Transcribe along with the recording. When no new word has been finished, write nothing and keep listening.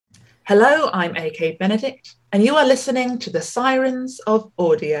Hello, I'm AK Benedict, and you are listening to the Sirens of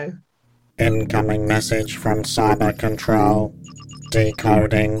Audio. Incoming message from Cyber Control.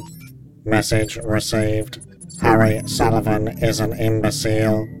 Decoding. Message received. Harry Sullivan is an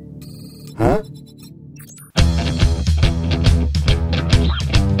imbecile. Huh?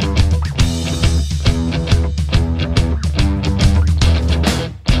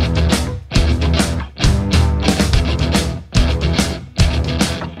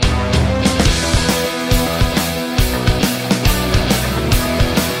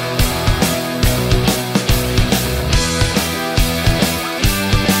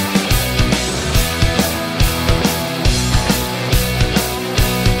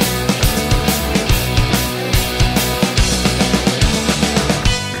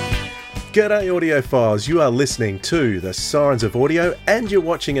 G'day audiophiles, you are listening to the Sirens of Audio and you're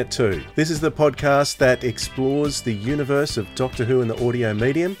watching it too. This is the podcast that explores the universe of Doctor Who in the audio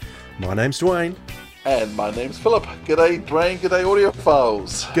medium. My name's Dwayne. And my name's Philip. G'day Dwayne, g'day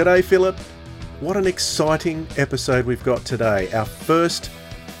audiophiles. G'day Philip. What an exciting episode we've got today. Our first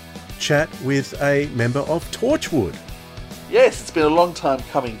chat with a member of Torchwood. Yes, it's been a long time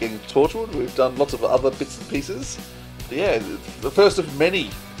coming getting to Torchwood. We've done lots of other bits and pieces. But yeah, the first of many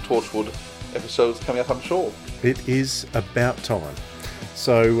Torchwood episodes coming up, I'm sure. It is about time.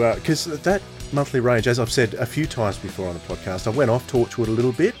 So, because that monthly range, as I've said a few times before on the podcast, I went off Torchwood a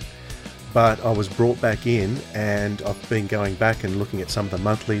little bit, but I was brought back in and I've been going back and looking at some of the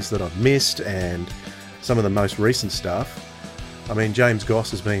monthlies that I've missed and some of the most recent stuff. I mean, James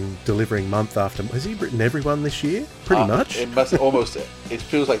Goss has been delivering month after month. Has he written everyone this year? Pretty much. It must almost. It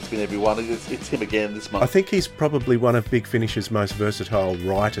feels like it's been everyone. It's him again this month. I think he's probably one of Big Finish's most versatile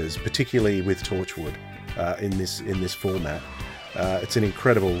writers, particularly with Torchwood in this format. It's an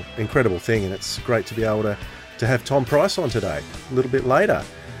incredible thing, and it's great to be able to have Tom Price on today a little bit later.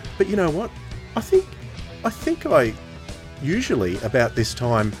 But you know what? I think I usually about this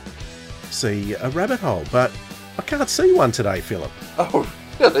time see a rabbit hole, but I can't see one today, Philip. Oh,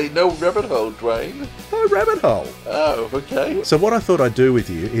 really? No rabbit hole, Dwayne? No rabbit hole. Oh, okay. So what I thought I'd do with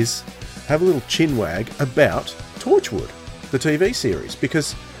you is have a little chinwag about Torchwood, the TV series,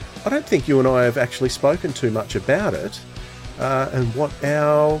 because I don't think you and I have actually spoken too much about it and what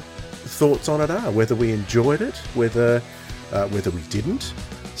our thoughts on it are, whether we enjoyed it, whether we didn't.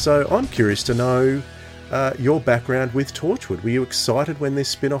 So I'm curious to know your background with Torchwood. Were you excited when this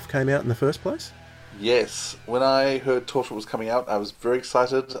spin-off came out in the first place? Yes, when I heard Torchwood was coming out, I was very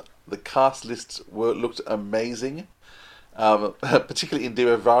excited. The cast lists looked amazing, particularly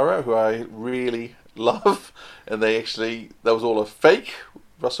Indira Varma, who I really love. And that was all a fake.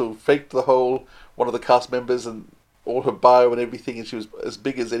 Russell faked one of the cast members and all her bio and everything, and she was as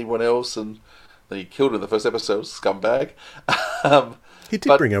big as anyone else. And then he killed her in the first episode, scumbag. He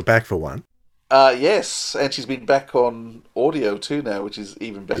did bring her back for one. Yes, and she's been back on audio too now, which is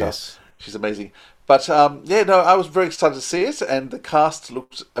even better. Yes. She's amazing. But, I was very excited to see it, and the cast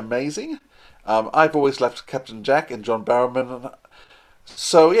looked amazing. I've always loved Captain Jack and John Barrowman.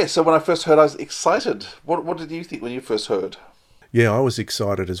 So when I first heard, I was excited. What did you think when you first heard? Yeah, I was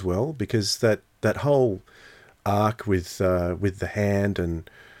excited as well, because that whole arc with the hand and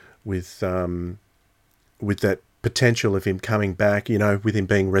with that potential of him coming back, with him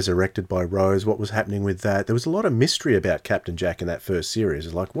being resurrected by Rose, what was happening with that? There was a lot of mystery about Captain Jack in that first series.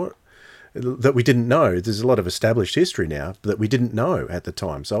 It's like, what? That we didn't know. There's a lot of established history now that we didn't know at the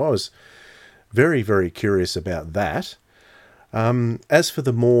time. So I was very, very curious about that. As for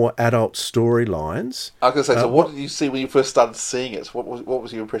the more adult storylines... I was going to say, so what did you see when you first started seeing it? What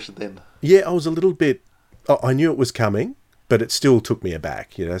was your impression then? Yeah, I was a little bit... I knew it was coming, but it still took me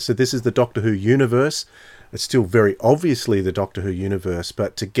aback. So this is the Doctor Who universe. It's still very obviously the Doctor Who universe,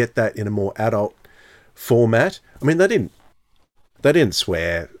 but to get that in a more adult format... I mean, they didn't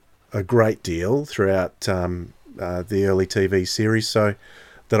swear a great deal throughout the early TV series, so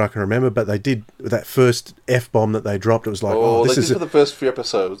that I can remember. But they did that first F-bomb that they dropped. It was like, this is for the first few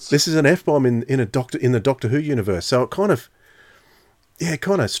episodes. This is an F-bomb in the Doctor Who universe. So it kind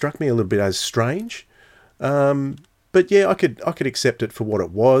of struck me a little bit as strange. But yeah, I could accept it for what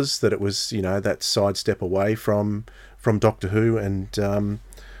it was. That it was that sidestep away from Doctor Who, and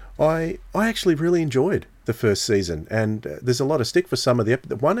I actually really enjoyed the first season, and there's a lot of stick for some of the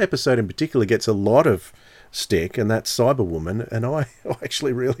one episode in particular gets a lot of stick, and that's Cyberwoman, and I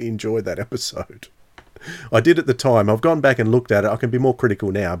actually really enjoyed that episode. I did at the time. I've gone back and looked at it. I can be more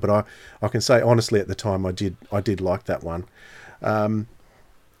critical now, but I can say honestly at the time I did like that one.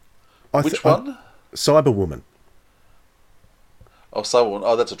 Which one? Cyberwoman. Oh, Cyberwoman.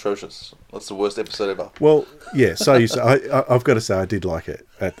 Oh, that's atrocious. That's the worst episode ever. Well, yeah. So you say, I've got to say I did like it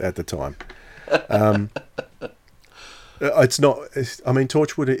at the time. It's not. I mean,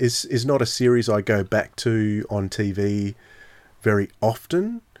 Torchwood is not a series I go back to on TV very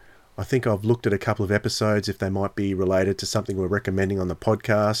often. I think I've looked at a couple of episodes if they might be related to something we're recommending on the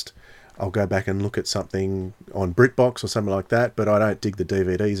podcast. I'll go back and look at something on BritBox or something like that, but I don't dig the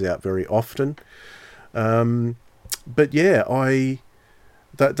DVDs out very often. But yeah,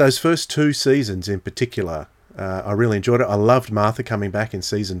 those first 2 seasons in particular, I really enjoyed it. I loved Martha coming back in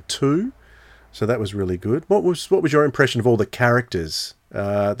season 2, so that was really good. What was your impression of all the characters?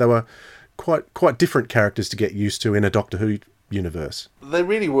 They were quite different characters to get used to in a Doctor Who universe. They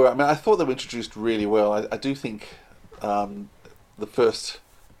really were. I mean, I thought they were introduced really well. I do think the first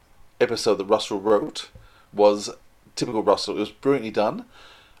episode that Russell wrote was typical Russell. It was brilliantly done.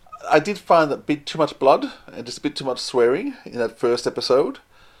 I did find that a bit too much blood and just a bit too much swearing in that first episode,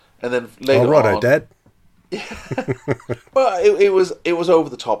 and then later righto, on, Dad. Well, it was over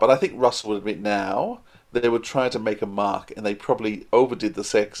the top, but I think Russell would admit now that they were trying to make a mark, and they probably overdid the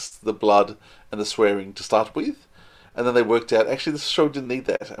sex, the blood, and the swearing to start with, and then they worked out actually the show didn't need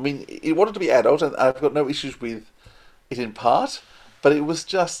that. I mean, it wanted to be adult, and I've got no issues with it in part, but it was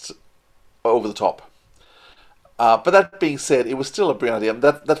just over the top. But that being said, it was still a brilliant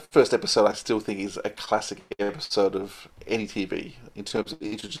idea. That first episode, I still think, is a classic episode of any TV in terms of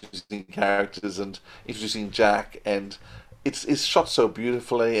introducing characters and introducing Jack. And it's shot so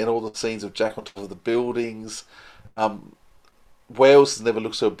beautifully, and all the scenes of Jack on top of the buildings. Wales has never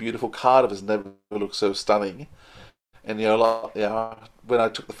looked so beautiful. Cardiff has never looked so stunning. And when I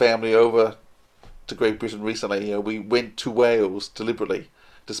took the family over to Great Britain recently, we went to Wales deliberately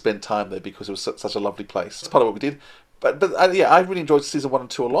to spend time there because it was such a lovely place. It's part of what we did. But I really enjoyed season 1 and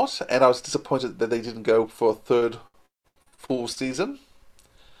 2 a lot, and I was disappointed that they didn't go for a third full season.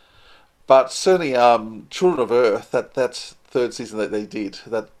 But certainly, Children of Earth, that third season that they did,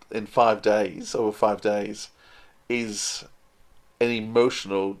 that in over 5 days, is an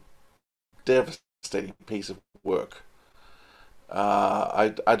emotional, devastating piece of work.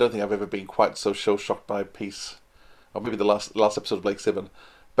 I don't think I've ever been quite so shell-shocked by a piece, or maybe the last episode of Blake 7.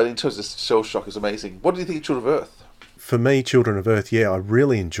 But in terms of shell shock, is amazing. What do you think of Children of Earth? For me, Children of Earth, yeah, I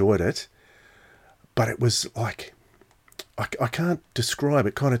really enjoyed it. But it was like, I can't describe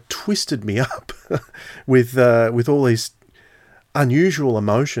it. Kind of twisted me up with all these unusual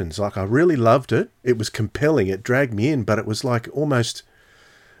emotions. Like, I really loved it. It was compelling. It dragged me in, but it was like almost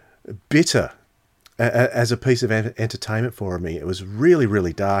bitter as a piece of entertainment for me. It was really,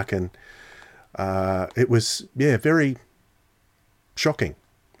 really dark, and it was, very shocking,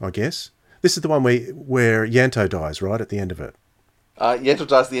 I guess. This is the one where Yanto dies, right, at the end of it? Yanto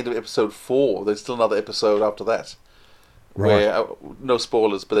dies at the end of episode 4. There's still another episode after that. Right. Where, no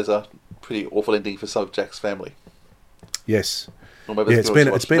spoilers, but there's a pretty awful ending for some of Jack's family. Yes.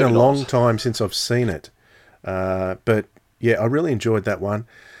 It's been a long time since I've seen it. But, yeah, I really enjoyed that one.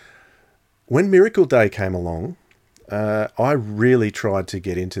 When Miracle Day came along, I really tried to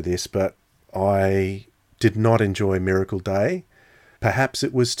get into this, but I did not enjoy Miracle Day. Perhaps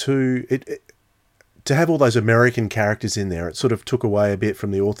it was to have all those American characters in there, it sort of took away a bit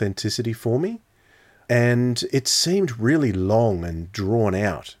from the authenticity for me. And it seemed really long and drawn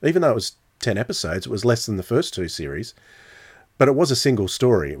out. Even though it was 10 episodes, it was less than the first 2 series. But it was a single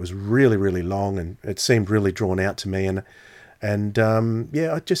story. It was really, really long, and it seemed really drawn out to me. And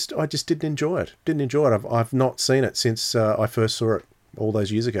I just didn't enjoy it. I've not seen it since I first saw it all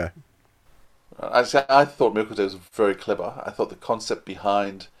those years ago. I thought Miracle Day was very clever. I thought the concept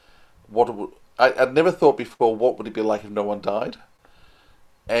behind I'd never thought before, what would it be like if no one died?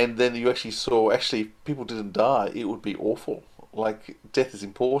 And then you actually saw, if people didn't die, it would be awful. Like, death is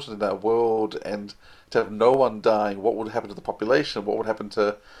important in our world, and to have no one dying, what would happen to the population? What would happen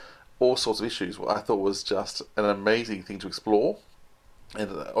to all sorts of issues? What I thought was just an amazing thing to explore,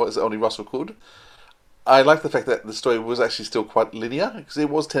 and as only Russell could. I like the fact that the story was actually still quite linear, because it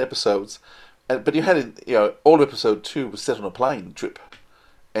was 10 episodes. But you had, all of episode 2 was set on a plane trip.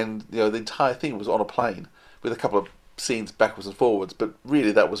 And, the entire thing was on a plane with a couple of scenes backwards and forwards. But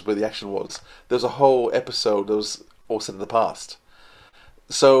really, that was where the action was. There was a whole episode that was all set in the past.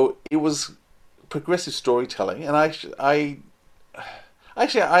 So it was progressive storytelling. And I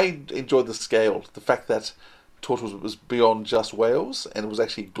enjoyed the scale. The fact that Torchwood was beyond just Wales and it was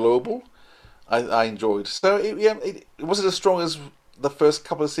actually global. I enjoyed. So, it wasn't as strong as the first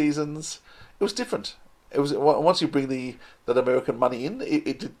couple of seasons. It was different. It was, once you bring that American money in,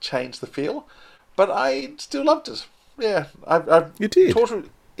 it did change the feel, but I still loved it. Yeah, You did? Torchwood,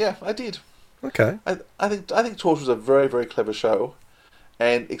 yeah, I did. Okay. I think Torchwood was a very, very clever show,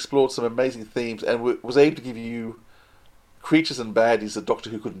 and explored some amazing themes, and was able to give you creatures and baddies that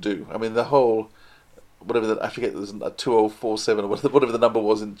Doctor Who couldn't do. I mean, the whole I forget, it was 2047 or whatever the number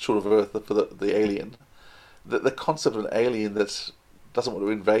was in Children of Earth for the alien. The concept of an alien that doesn't want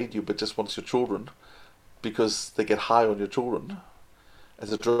to invade you but just wants your children because they get high on your children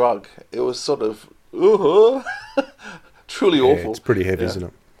as a drug. It was sort of truly awful. It's pretty heavy, isn't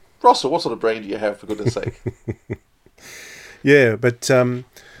it? Russell, what sort of brain do you have, for goodness sake? Yeah, but the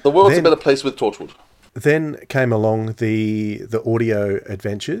world's a better place with Torchwood. Then came along the audio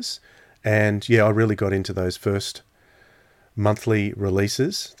adventures, and I really got into those first monthly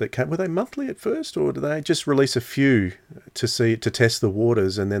releases that came. Were they monthly at first, or did they just release a few to test the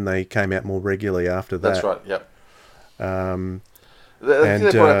waters, and then they came out more regularly after that? That's right. Yep.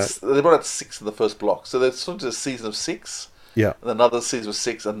 They brought out 6 in the first block, so they sort of did a season of 6. Yeah. And another season of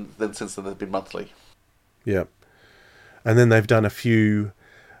 6, and then since then they've been monthly. Yeah. And then they've done a few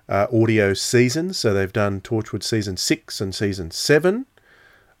audio seasons. So they've done Torchwood season 6 and season 7.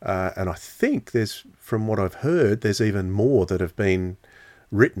 And I think from what I've heard, there's even more that have been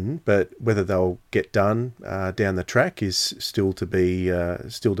written, but whether they'll get done down the track is still to be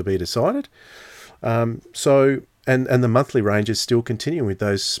decided. So the monthly range is still continuing with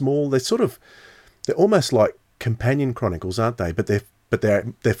those small. They're almost like companion chronicles, aren't they? But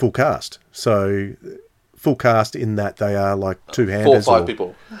they're full cast. So full cast in that they are like two-handers. 4 or 5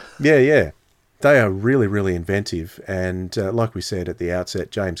 people. Yeah. They are really, really inventive. And like we said at the outset,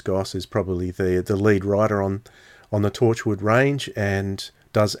 James Goss is probably the lead writer on the Torchwood range and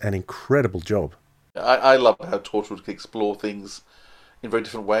does an incredible job. I love how Torchwood can explore things in very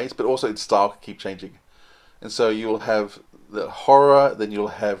different ways, but also its style can keep changing. And so you'll have the horror, then you'll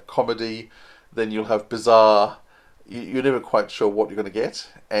have comedy, then you'll have bizarre. You're never quite sure what you're going to get.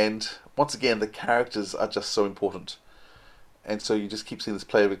 And once again, the characters are just so important. And so you just keep seeing this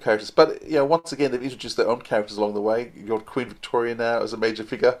play with characters. But, once again, they've introduced their own characters along the way. You've got Queen Victoria now as a major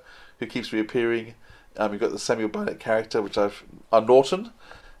figure who keeps reappearing. You've got the Samuel Barnett character, which Norton.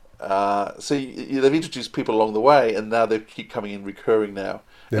 So they've introduced people along the way, and now they keep coming in recurring now.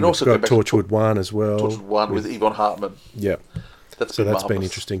 Then and also got Torchwood 1 as well. Torchwood 1 with Yvonne Hartman. Yeah. That's been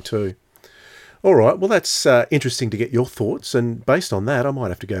interesting too. All right, well, that's interesting to get your thoughts, and based on that, I might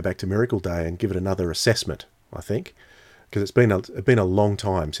have to go back to Miracle Day and give it another assessment, I think, because it's been a long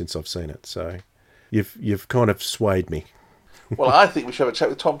time since I've seen it, so you've kind of swayed me. Well, I think we should have a chat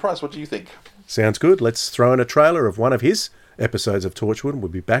with Tom Price. What do you think? Sounds good. Let's throw in a trailer of one of his episodes of Torchwood, and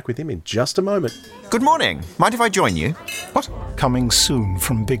we'll be back with him in just a moment. Good morning. Mind if I join you? What? Coming soon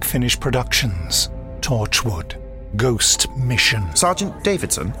from Big Finish Productions. Torchwood. Ghost Mission. Sergeant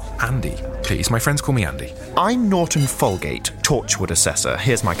Davidson? Andy. Please, my friends call me Andy. I'm Norton Folgate, Torchwood Assessor.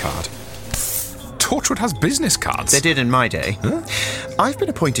 Here's my card. Torchwood has business cards. They did in my day. Huh? I've been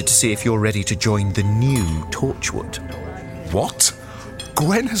appointed to see if you're ready to join the new Torchwood. What?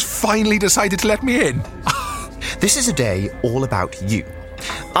 Gwen has finally decided to let me in. This is a day all about you.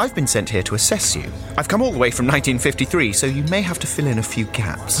 I've been sent here to assess you. I've come all the way from 1953, so you may have to fill in a few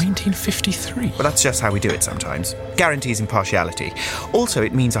gaps. 1953? But that's just how we do it sometimes. Guarantees impartiality. Also,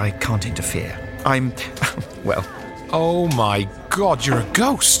 it means I can't interfere. I'm... well... Oh my God, you're a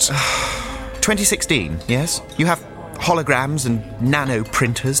ghost. 2016, yes? You have holograms and nano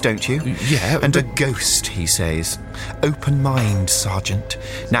printers, don't you? Yeah. And a ghost, he says. Open mind, Sergeant.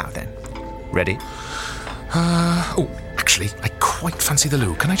 Now then, ready? Actually, I quite fancy the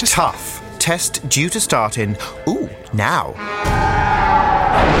loo. Can I just... Tough. Test due to start in... now.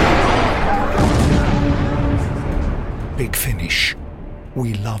 Big Finish.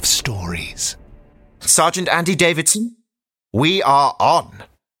 We love stories. Sergeant Andy Davidson, we are on.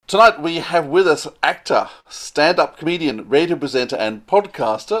 Tonight we have with us actor, stand-up comedian, radio presenter and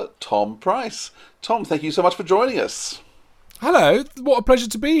podcaster Tom Price. Tom, thank you so much for joining us. Hello, what a pleasure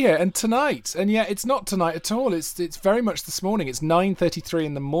to be here, and tonight. And yet it's not tonight at all, it's very much this morning. It's 9:33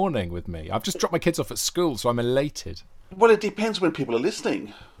 in the morning with me. I've just dropped my kids off at school, so I'm elated. Well, it depends when people are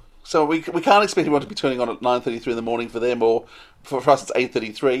listening. So we can't expect everyone to be turning on at 9:33 in the morning for them, or for us it's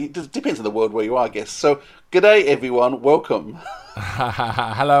 8:33. It depends on the world where you are, I guess. So, g'day everyone, welcome.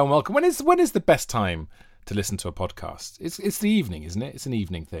 Hello and welcome. When is the best time to listen to a podcast? It's the evening, isn't it? It's an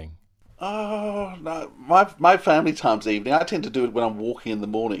evening thing. Oh, no, my family time's evening. I tend to do it when I'm walking in the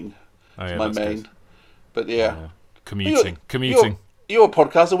morning. Oh, yeah, my main. Good. But yeah. Commuting. You're a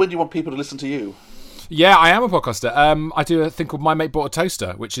podcaster. When do you want people to listen to you? Yeah, I am a podcaster. I do a thing called My Mate Bought a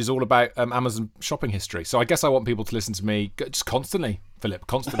Toaster, which is all about Amazon shopping history. So I guess I want people to listen to me just constantly Philip,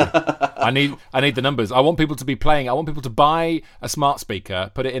 constantly. I need the numbers. I want people to be playing. I want people to buy a smart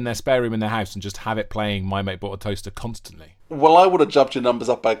speaker, put it in their spare room in their house, and just have it playing My Mate Bought a Toaster constantly. Well, I would have jumped your numbers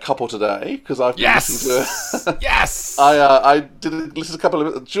up by a couple today because I've been listening to. Yes. I did listen to a couple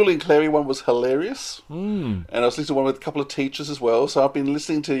of. Julian Clary one was hilarious, and I was listening to one with a couple of teachers as well. So I've been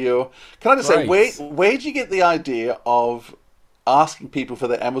listening to your. Can I just say where did you get the idea of asking people for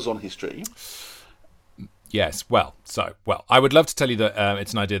their Amazon history? Yes, well, I would love to tell you that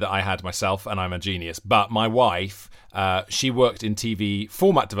it's an idea that I had myself, and I'm a genius. But my wife, she worked in TV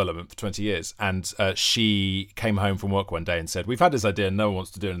format development for 20 years, and she came home from work one day and said, "We've had this idea, and no one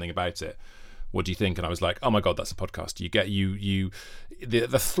wants to do anything about it. What do you think?" And I was like, "Oh my god, that's a podcast! You get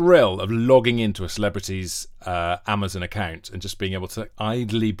the thrill of logging into a celebrity's Amazon account and just being able to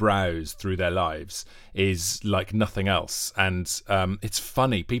idly browse through their lives is like nothing else, and it's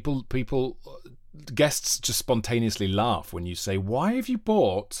funny. People." Guests just spontaneously laugh when you say, "Why have you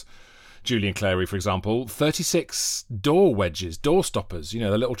bought," Julian Clary, for example, 36 door wedges, door stoppers,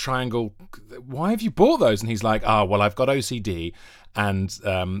 the little triangle. "Why have you bought those?" And he's like, well, I've got OCD, and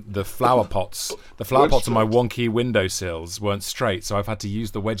the flower pots on my wonky windowsills weren't straight, so I've had to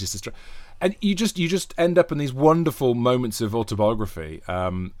use the wedges to straight. And you just end up in these wonderful moments of autobiography,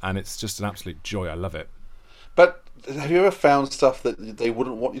 and it's just an absolute joy. I love it. But have you ever found stuff that they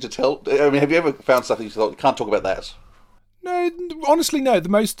wouldn't want you to tell? I mean, have you ever found stuff that you thought, you can't talk about that? No, honestly, no. The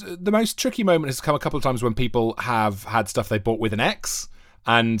most tricky moment has come a couple of times when people have had stuff they bought with an ex,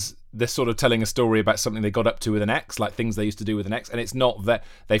 and they're sort of telling a story about something they got up to with an ex, like things they used to do with an ex, and it's not that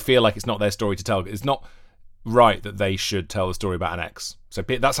they feel like it's not their story to tell. It's not right that they should tell the story about an ex. So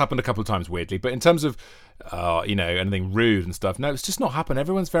that's happened a couple of times, weirdly. But in terms of anything rude and stuff, no, it's just not happened.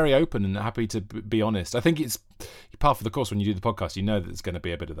 Everyone's very open and happy to be honest. I think it's part of the course when you do the podcast. You know that there's going to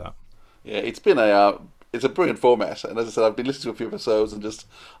be a bit of that. Yeah, it's been it's a brilliant format, and as I said, I've been listening to a few episodes and just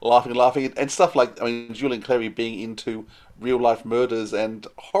laughing and stuff like, Julian Clary being into real life murders and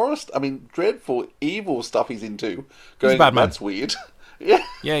horror. Dreadful, evil stuff he's into. He's a bad man. That's weird. Yeah.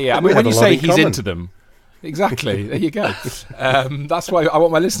 I mean, when you say he's into them. Exactly. There you go. That's why I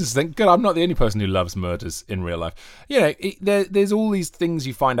want my listeners to think, good, I'm not the only person who loves murders in real life. There's all these things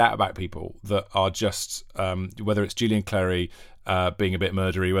you find out about people that are just, whether it's Julian Clary being a bit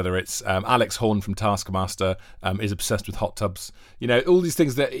murdery, whether it's Alex Horn from Taskmaster is obsessed with hot tubs. All these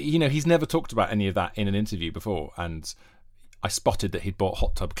things that, he's never talked about any of that in an interview before. And I spotted that he'd bought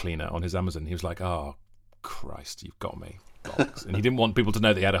hot tub cleaner on his Amazon. He was like, "Oh, Christ, you've got me." And he didn't want people to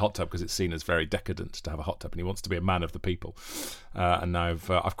know that he had a hot tub because it's seen as very decadent to have a hot tub, and he wants to be a man of the people. And now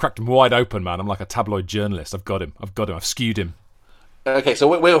I've cracked him wide open, man. I'm like a tabloid journalist. I've got him. I've skewed him. Okay,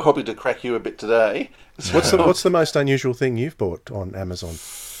 so we're hoping to crack you a bit today. What's the most unusual thing you've bought on Amazon?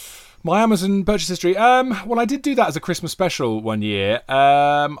 My Amazon purchase history. Well, I did do that as a Christmas special one year.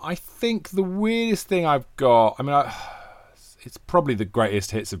 I think the weirdest thing I've got, it's probably the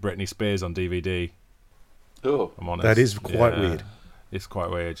greatest hits of Britney Spears on DVD. Oh, I'm honest. That is quite weird. It's quite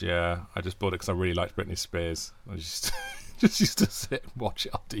weird, yeah. I just bought it because I really liked Britney Spears. I just used to sit and watch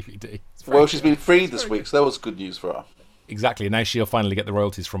it on DVD. Well, she's been freed this week, so that was good news for her. Exactly. Now she'll finally get the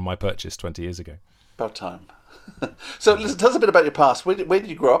royalties from my purchase 20 years ago. About time. So, listen, tell us a bit about your past. Where did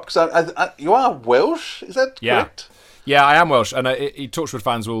you grow up? Because you are Welsh, is that correct? Yeah, I am Welsh, and Torchwood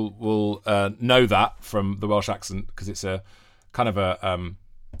fans will know that from the Welsh accent, because it's a kind of a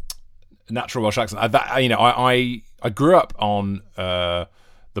natural Welsh accent. I grew up on the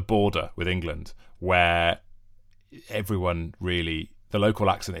border with England, where everyone really, the local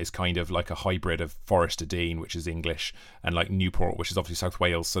accent is kind of like a hybrid of Forest Dean, which is English, and like Newport, which is obviously South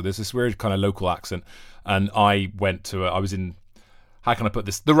Wales. So there's this weird kind of local accent. And I was in, how can I put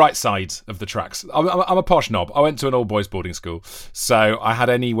this, the right side of the tracks. I'm a posh knob. I went to an all boys boarding school, so I had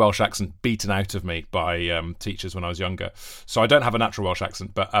any Welsh accent beaten out of me by teachers when I was younger. So I don't have a natural Welsh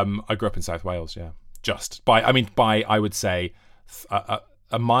accent, but I grew up in South Wales. Yeah, just by I would say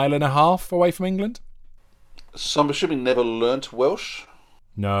a mile and a half away from England. So I'm assuming never learnt Welsh?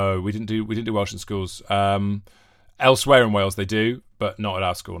 No, we didn't do Welsh in schools. Elsewhere in Wales they do, but not at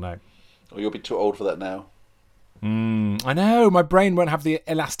our school, no. Oh, you'll be too old for that now. I know, my brain won't have the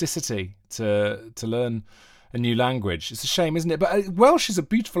elasticity to learn a new language. It's a shame, isn't it? But Welsh is a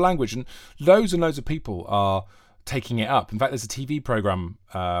beautiful language, and loads of people are taking it up. In fact, there's a TV programme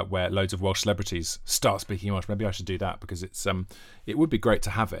where loads of Welsh celebrities start speaking Welsh. Maybe I should do that, because it would be great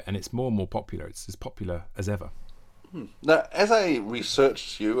to have it, and it's more and more popular. It's as popular as ever. Now, as I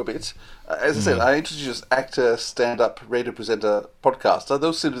researched you a bit, as I said, I introduced you as actor, stand-up, radio presenter, podcaster.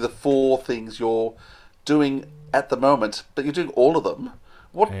 Those seem to be the four things you're doing at the moment, but you're doing all of them.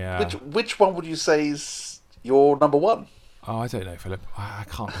 Which one would you say is your number one? Oh, I don't know, Philip. I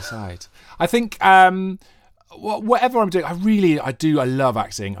can't decide. I think whatever I'm doing, I love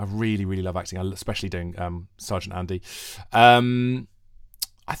acting. I really, really love acting, especially doing Sergeant Andy.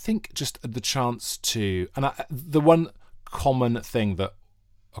 I think just the chance to, and the one common thing that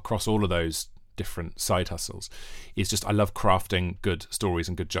across all of those different side hustles is just I love crafting good stories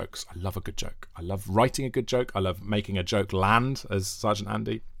and good jokes. I love a good joke. I love writing a good joke. I love making a joke land as Sergeant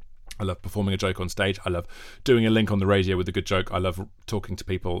Andy. I love performing a joke on stage. I love doing a link on the radio with a good joke. I love talking to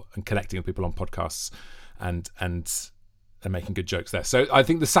people and connecting with people on podcasts and making good jokes there. So I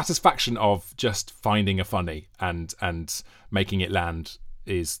think the satisfaction of just finding a funny and making it land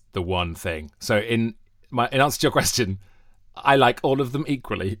is the one thing. So in answer to your question, I like all of them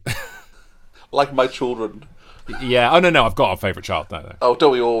equally. Like my children. Yeah. Oh no, I've got a favourite child. No. Oh,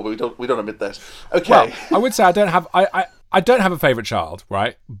 don't we all? We don't admit that. Okay. Well, I would say I don't have a favourite child,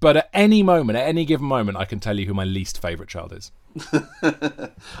 right? But at any given moment, I can tell you who my least favourite child is.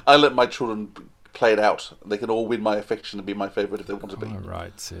 I let my children play it out. They can all win my affection and be my favourite if they want to be. All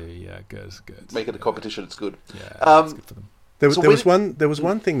right. Yeah. Good. Make it a competition. It's good. Yeah. It's good for them. There was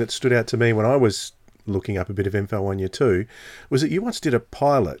one thing that stood out to me when I was looking up a bit of info on you too, was that you once did a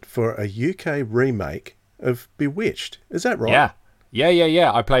pilot for a UK remake of Bewitched. Is that right?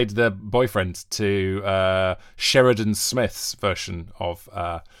 Yeah. I played the boyfriend to Sheridan Smith's version of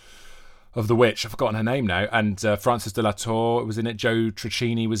The Witch. I've forgotten her name now. And Frances de la Tour was in it. Joe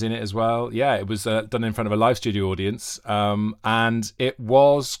Tricini was in it as well. Yeah, it was done in front of a live studio audience. And it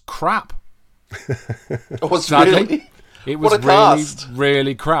was crap. Really? It was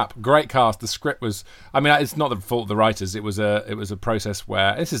really crap. Great cast. The script was, I mean, it's not the fault of the writers. It was a process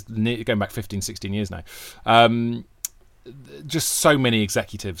where, this is going back 15, 16 years now. Just so many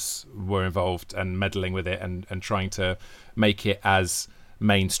executives were involved and meddling with it and trying to make it as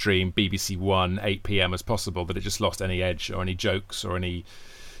mainstream BBC One 8 p.m. as possible, that it just lost any edge or any jokes or any...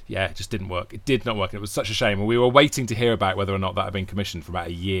 Yeah, it just didn't work. It did not work. And it was such a shame. And we were waiting to hear about whether or not that had been commissioned for about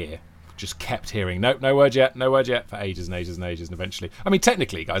a year. Just kept hearing, no word yet, for ages and ages and ages, and eventually, I mean,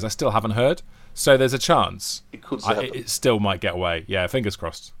 technically, guys, I still haven't heard, so there's a chance it still might get away. Yeah, fingers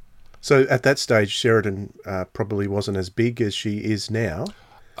crossed. So at that stage, Sheridan probably wasn't as big as she is now.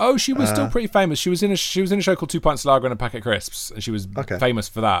 Oh, she was still pretty famous. She was in a show called 2 Pints of Lager and a Packet of Crisps, and she was famous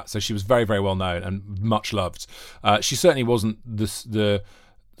for that. So she was very, very well known and much loved. She certainly wasn't the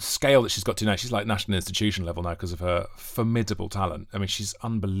scale that she's got to now. She's like national institution level now because of her formidable talent. I mean, she's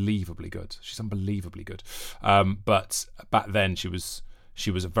unbelievably good. But back then she was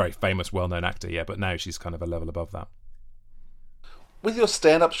a very famous, well-known actor. Yeah, but now she's kind of a level above that. With your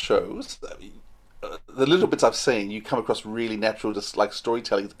stand-up shows, the little bits I've seen, you come across really natural, just like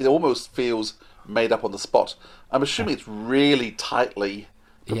storytelling. It almost feels made up on the spot. I'm assuming it's really tightly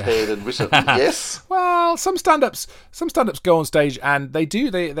prepared and written. Yes. Well, some stand-ups go on stage and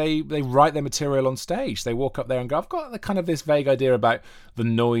they write their material on stage. They walk up there and go, I've got kind of this vague idea about the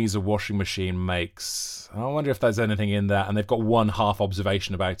noise a washing machine makes. I wonder if there's anything in that. And they've got one half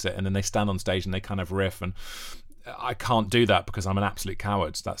observation about it, and then they stand on stage and they kind of riff. And I can't do that because I'm an absolute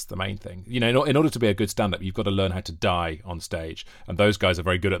coward. That's the main thing. You know, in order to be a good stand-up, you've got to learn how to die on stage. And those guys are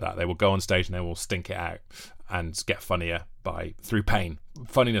very good at that. They will go on stage and they will stink it out and get funnier through pain.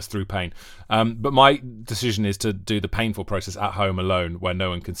 Funniness through pain. But my decision is to do the painful process at home alone where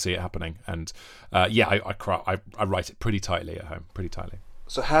no one can see it happening. And I write it pretty tightly at home. Pretty tightly.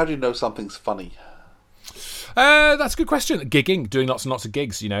 So how do you know something's funny? That's a good question. Gigging, doing lots and lots of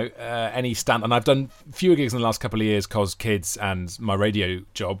gigs, you know, any stand. And I've done fewer gigs in the last couple of years because kids and my radio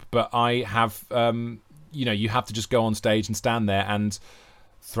job. But I have, you have to just go on stage and stand there and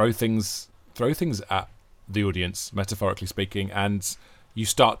throw things at the audience, metaphorically speaking, and you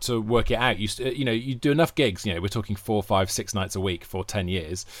start to work it out. You do enough gigs. You know, we're talking 4, 5, 6 nights a week for 10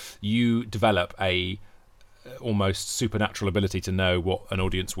 years. You develop a almost supernatural ability to know what an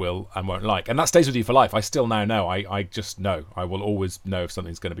audience will and won't like, and that stays with you for life. I still now know. I just know. I will always know if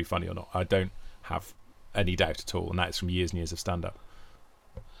something's going to be funny or not. I don't have any doubt at all, and that's from years and years of stand-up.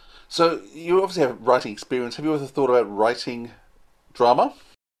 So you obviously have writing experience. Have you ever thought about writing drama?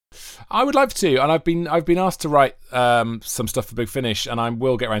 I would like to, and I've been asked to write some stuff for Big Finish, and I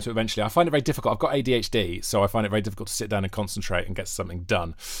will get around to it eventually. I find it very difficult. I've got ADHD, so I find it very difficult to sit down and concentrate and get something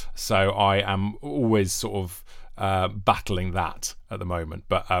done. So I am always sort of battling that at the moment.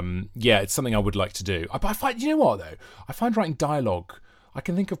 But it's something I would like to do. I find, you know what though? I find writing dialogue. I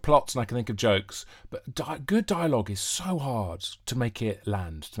can think of plots and I can think of jokes, but good dialogue is so hard to make it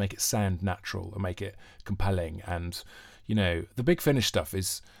land, to make it sound natural and make it compelling. And you know, the Big Finish stuff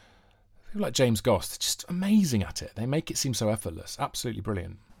is. People like James Goss, they're just amazing at it. They make it seem so effortless. Absolutely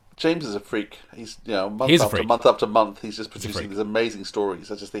brilliant. James is a freak. He's month He's a after freak. month after month, he's just He's a producing freak. these amazing stories.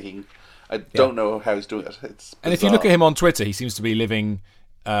 I was just thinking, I don't know how he's doing it. It's And if you look bizarre. at him on Twitter, he seems to be living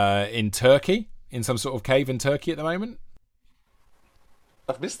in Turkey, in some sort of cave in Turkey at the moment.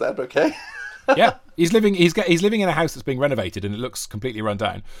 I've missed that. But okay. Yeah, he's living in a house that's being renovated and it looks completely run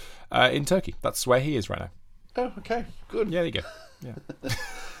down in Turkey. That's where he is right now. Oh, okay, good. Yeah, there you go. Yeah.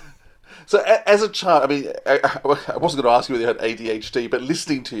 So, as a child, I mean, I wasn't going to ask you whether you had ADHD, but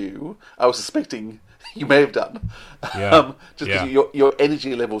listening to you, I was suspecting you may have done. Yeah. Just Yeah. because your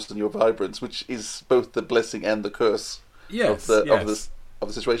energy levels and your vibrance, which is both the blessing and the curse Yes, of yes.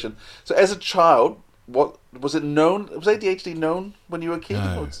 the situation. So, as a child, what was it known? Was ADHD known when you were a kid?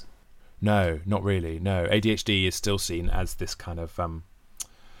 No. Or it's- No, not really. No, ADHD is still seen as this kind of.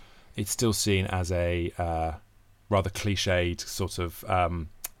 It's still seen as a rather cliched sort of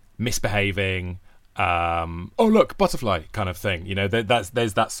misbehaving. Oh look, butterfly kind of thing. You know,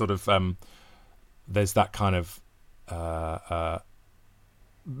 there's that sort of there's that kind of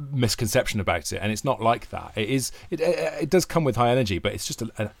misconception about it, and it's not like that. It does come with high energy, but it's just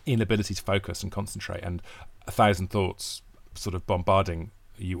an inability to focus and concentrate, and 1,000 thoughts sort of bombarding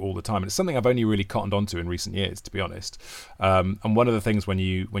you all the time. And it's something I've only really cottoned onto in recent years, to be honest. And one of the things when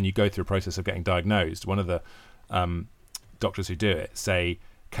you go through a process of getting diagnosed, one of the doctors who do it say,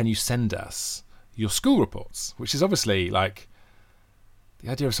 "Can you send us your school reports?" Which is obviously like the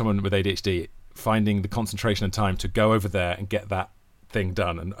idea of someone with ADHD finding the concentration and time to go over there and get that thing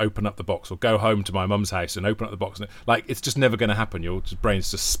done and open up the box, or go home to my mum's house and open up the box, and like it's just never going to happen. Your brain's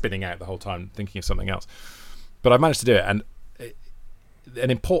just spinning out the whole time thinking of something else. But I've managed to do it, and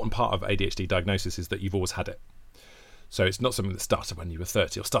an important part of ADHD diagnosis is that you've always had it. So it's not something that started when you were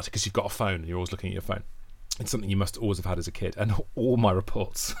 30 or started because you've got a phone and you're always looking at your phone. It's something you must always have had as a kid. And all my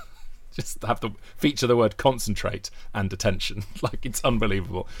reports just have to feature the word concentrate and attention. Like, it's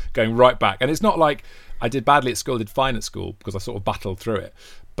unbelievable. Going right back. And it's not like I did badly at school, I did fine at school because I sort of battled through it.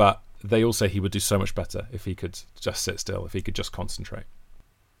 But they all say he would do so much better if he could just sit still, if he could just concentrate.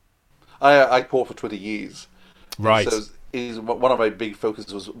 I taught for 20 years. Right. So one of my big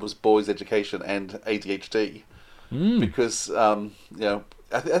focuses was boys' education and ADHD, because I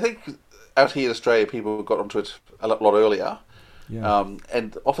think out here in Australia people got onto it a lot earlier,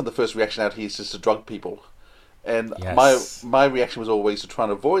 and often the first reaction out here is just to drug people, and Yes. my reaction was always to try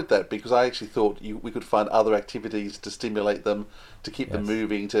and avoid that, because I actually thought we could find other activities to stimulate them, to keep them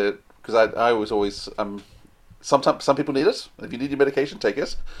moving, because I was always sometimes some people need it. If you need your medication, take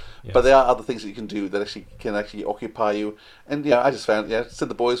it. Yes. But there are other things that you can do that can occupy you. And I just found said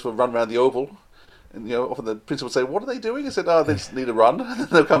the boys will run around the oval, and often the principal would say, "What are they doing?" I said, "Oh, they just need a run." And then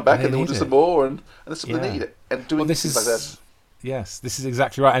they'll come back They and they'll need do it. some more, and that's what they Yeah. need. And doing Well, this things is like that. Yes, this is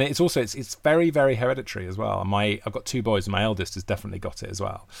exactly right, and it's also it's very, very hereditary as well. I've got two boys, and my eldest has definitely got it as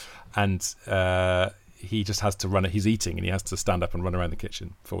well, and he just has to run it. He's eating, and he has to stand up and run around the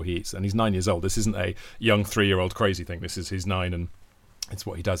kitchen before he eats. And he's 9 years old. This isn't a young 3-year-old crazy thing. He's 9, and it's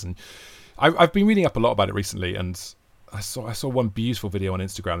what he does. And I've been reading up a lot about it recently, and I saw one beautiful video on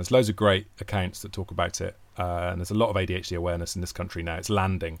Instagram. There's loads of great accounts that talk about it, and there's a lot of ADHD awareness in this country now. It's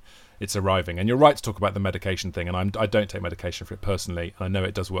landing, it's arriving, and you're right to talk about the medication thing. And I don't take medication for it personally, and I know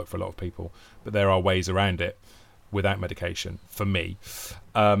it does work for a lot of people, but there are ways around it without medication for me.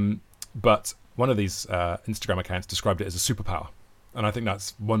 But one of these Instagram accounts described it as a superpower. And I think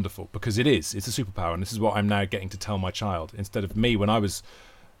that's wonderful, because it's a superpower. And this is what I'm now getting to tell my child. Instead of me, when I was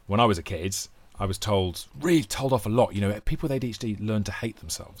a kid, I was really told off a lot. People with ADHD learn to hate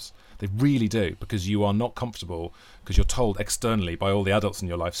themselves. They really do, because you are not comfortable, because you're told externally by all the adults in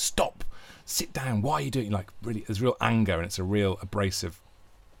your life, stop, sit down, why are you doing? Like, really, there's real anger, and it's a real abrasive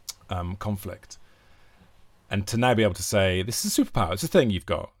conflict. And to now be able to say, this is a superpower, it's a thing you've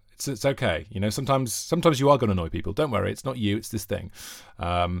got. It's okay. Sometimes you are going to annoy people. Don't worry, it's not you, it's this thing.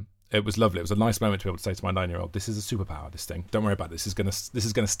 It was lovely. It was a nice moment to be able to say to my 9-year-old, this is a superpower, this thing. Don't worry about it. This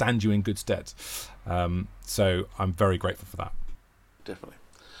is gonna stand you in good stead. So I'm very grateful for that. Definitely.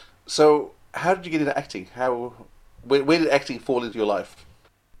 So, how did you get into acting? Where did acting fall into your life?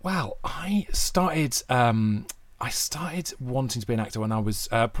 Well, I started wanting to be an actor when I was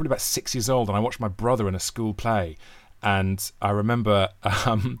probably about 6 years old, and I watched my brother in a school play. And I remember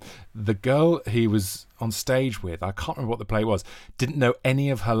the girl he was on stage with, I can't remember what the play was, didn't know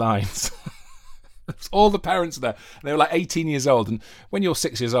any of her lines. It was all the parents there. And they were like 18 years old. And when you're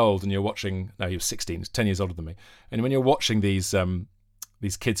 6 years old and you're watching... No, he was 16. He's 10 years older than me. And when you're watching these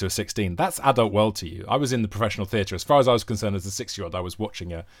kids who are 16, that's adult world to you. I was in the professional theatre. As far as I was concerned as a 6-year-old, I was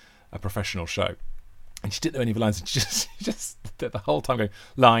watching a professional show. And she didn't know any of the lines. And she just the whole time going,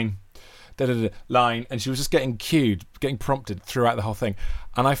 line, line, and she was just getting cued, getting prompted throughout the whole thing.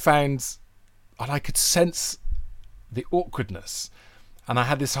 And I could sense the awkwardness, and I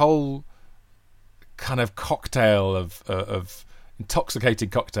had this whole kind of cocktail of intoxicating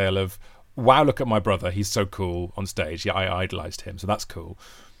cocktail of, wow, look at my brother, he's so cool on stage. Yeah, I idolised him, so that's cool.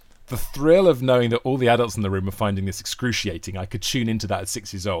 The thrill of knowing that all the adults in the room are finding this excruciating, I could tune into that at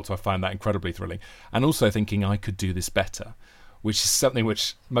 6 years old, so I found that incredibly thrilling. And also thinking I could do this better, which is something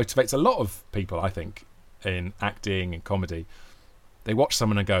which motivates a lot of people, I think, in acting and comedy. They watch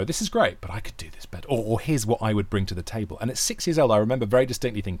someone and go, this is great, but I could do this better. Or here's what I would bring to the table. And at 6 years old, I remember very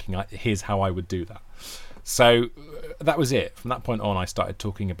distinctly thinking, here's how I would do that. So that was it. From that point on, I started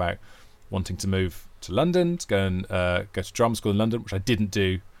talking about wanting to move to London, to go to drama school in London, which I didn't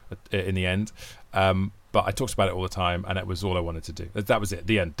do in the end, but I talked about it all the time, and it was all I wanted to do. That was it.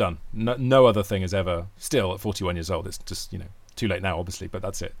 The end. Done. No other thing is ever. Still at 41 years old, it's just too late now, obviously. But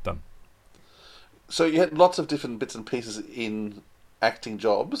that's it. Done. So you had lots of different bits and pieces in acting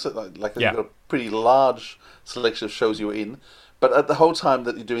jobs. Like Yeah. you've got a pretty large selection of shows you were in. But at the whole time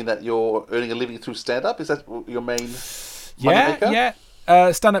that you're doing that, you're earning a living through stand up. Is that your main moneymaker?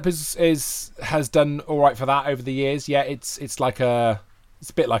 Yeah. Stand up has done all right for that over the years. Yeah, it's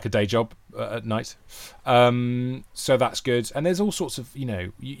a bit like a day job at night. So that's good. And there's all sorts of,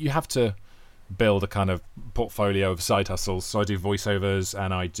 you have to build a kind of portfolio of side hustles. So I do voiceovers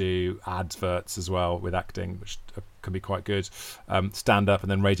and I do adverts as well with acting, which can be quite good. Stand up,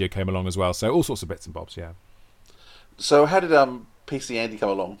 and then radio came along as well. So all sorts of bits and bobs, yeah. So how did PC Andy come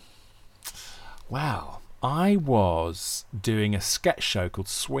along? Wow. I was doing a sketch show called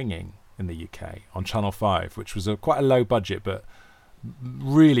Swinging in the UK on Channel 5, which was quite a low budget but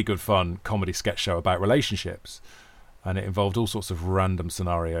really good fun comedy sketch show about relationships, and it involved all sorts of random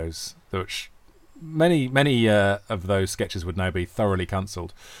scenarios, which many of those sketches would now be thoroughly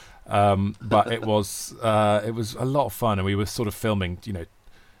cancelled, but it was a lot of fun, and we were sort of filming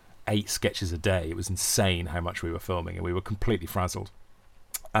 8 sketches a day. It was insane how much we were filming, and we were completely frazzled.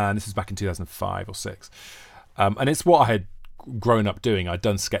 And this is back in 2005 or 6, and it's what I had grown up doing. I'd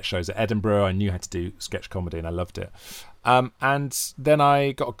done sketch shows at Edinburgh. I knew how to do sketch comedy, and I loved it. And then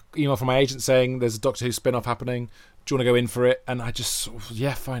I got an email from my agent saying there's a Doctor Who spin-off happening. Do you want to go in for it? And I just,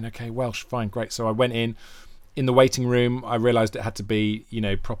 yeah, fine, okay, Welsh, fine, great. So I went in the waiting room. I realised it had to be,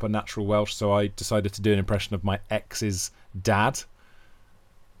 proper natural Welsh. So I decided to do an impression of my ex's dad,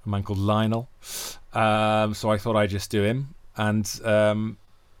 a man called Lionel. So I thought I'd just do him. And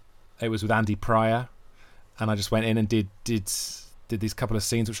it was with Andy Pryor. And I just went in and did these couple of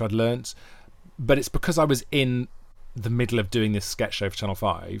scenes which I'd learnt. But it's because I was in the middle of doing this sketch show for Channel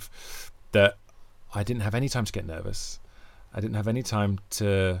 5 that I didn't have any time to get nervous. I didn't have any time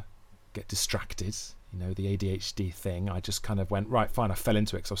to get distracted, the ADHD thing. I just kind of went, right, fine. I fell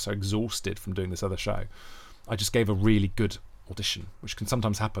into it because I was so exhausted from doing this other show. I just gave a really good audition, which can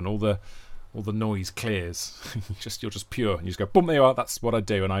sometimes happen. All the noise clears. You're just pure. And you just go, boom, there you are. That's what I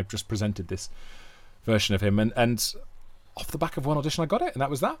do. And I just presented this version of him. And off the back of one audition, I got it. And that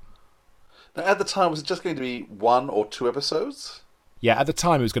was that. Now, at the time, was it just going to be 1 or 2 episodes? Yeah, at the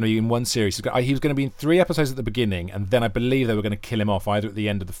time it was going to be in one series. He was going to be in 3 episodes at the beginning, and then I believe they were going to kill him off either at the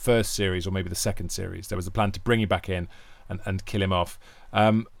end of the first series or maybe the second series. There was a plan to bring him back in and kill him off.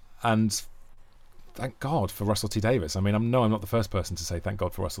 And thank God for Russell T Davies. I mean, I'm not the first person to say thank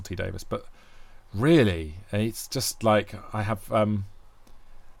God for Russell T Davies, but really, it's just like I have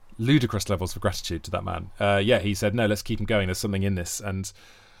ludicrous levels of gratitude to that man. He said, no, let's keep him going. There's something in this. And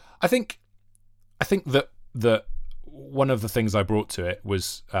I think that one of the things I brought to it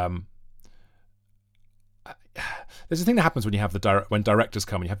was there's a thing that happens when you have when directors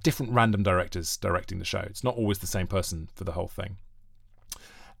come and you have different random directors directing the show. It's not always the same person for the whole thing.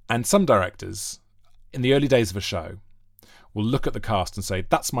 And some directors, in the early days of a show, will look at the cast and say,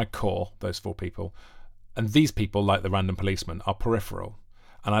 that's my core, those 4 people. And these people, like the random policeman, are peripheral.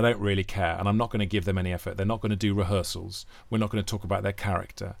 And I don't really care. And I'm not going to give them any effort. They're not going to do rehearsals. We're not going to talk about their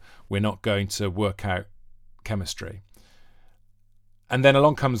character. We're not going to work out chemistry. And then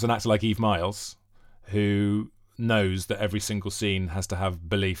along comes an actor like Eve Miles, who knows that every single scene has to have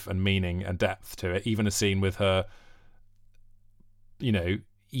belief and meaning and depth to it. Even a scene with her,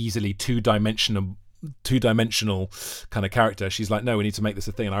 easily two-dimensional kind of character. She's like, no, we need to make this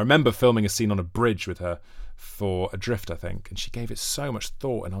a thing. And I remember filming a scene on a bridge with her for Adrift, I think, and she gave it so much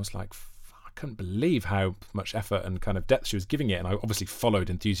thought, and I was like, I couldn't believe how much effort and kind of depth she was giving it. And I obviously followed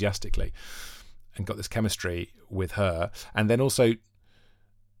enthusiastically and got this chemistry with her. And then also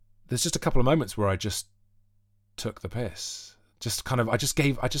there's just a couple of moments where I just took the piss. I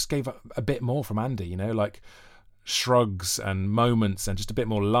just gave a bit more from Andy, like shrugs and moments and just a bit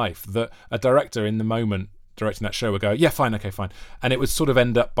more life that a director in the moment directing that show would go, yeah, fine, okay, fine. And it would sort of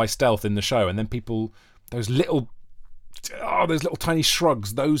end up by stealth in the show. And then people, those little tiny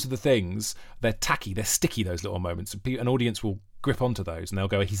shrugs, those are the things. They're tacky, they're sticky, those little moments. An audience will grip onto those and they'll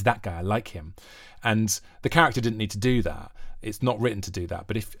go, he's that guy, I like him. And the character didn't need to do that. It's not written to do that.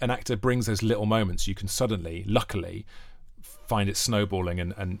 But if an actor brings those little moments, you can suddenly, luckily, find it snowballing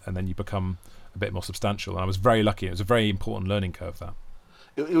and then you become a bit more substantial. And I was very lucky. It was a very important learning curve, that.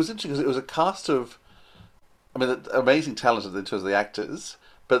 It was interesting because it was a cast of, amazing talent in terms of the actors,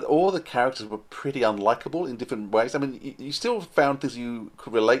 but all the characters were pretty unlikable in different ways. I mean, you still found things you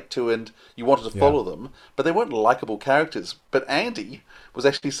could relate to and you wanted to follow them, but they weren't likable characters. But Andy was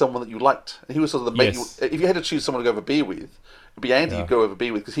actually someone that you liked. He was sort of the main... Yes. If you had to choose someone to go over beer with, it'd be Andy you'd go over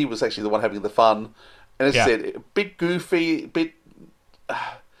beer with, because he was actually the one having the fun. And as I said, a bit goofy, a bit...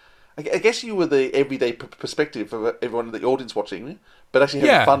 I guess you were the everyday perspective of everyone in the audience watching, but actually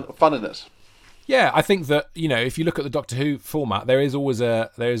having fun in it. Yeah, I think that, if you look at the Doctor Who format, there is always a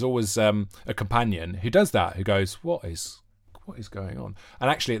companion who does that, who goes, what is going on? And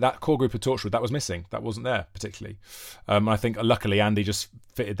actually, that core group of Torchwood, that was missing. That wasn't there particularly. I think luckily Andy just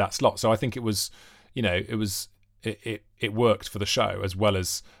fitted that slot. So I think it was, it worked for the show as well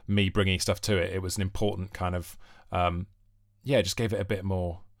as me bringing stuff to it. It was an important kind of, just gave it a bit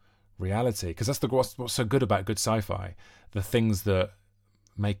more reality, because that's what's so good about good sci-fi. The things that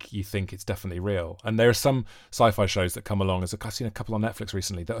make you think it's definitely real. And there are some sci-fi shows that come along, I've seen a couple on Netflix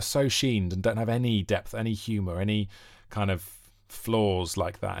recently, that are so sheened and don't have any depth, any humour, any kind of flaws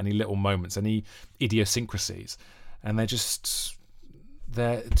like that, any little moments, any idiosyncrasies, and they're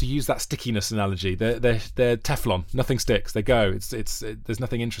to use that stickiness analogy, they're Teflon. Nothing sticks. They go. There's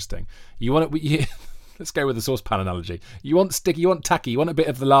nothing interesting. You want it. Let's go with the saucepan analogy. You want sticky, you want tacky, you want a bit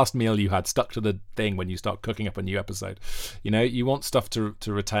of the last meal you had stuck to the thing when you start cooking up a new episode. You want stuff to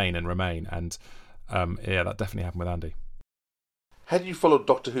retain and remain. And that definitely happened with Andy. Had you followed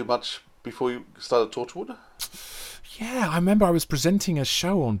Doctor Who much before you started Torchwood? Yeah, I remember I was presenting a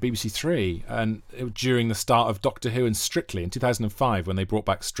show on BBC Three and during the start of Doctor Who and Strictly in 2005, when they brought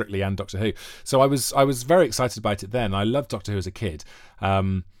back Strictly and Doctor Who. So I was very excited about it then. I loved Doctor Who as a kid.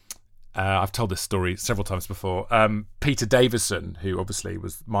 I've told this story several times before. Peter Davison, who obviously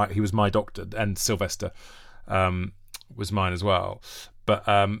was my doctor, and Sylvester was mine as well. But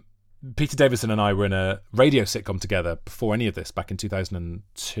Peter Davison and I were in a radio sitcom together before any of this, back in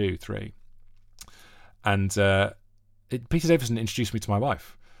 2002-3. And Peter Davison introduced me to my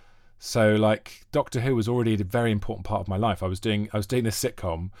wife. So Doctor Who was already a very important part of my life. I was doing this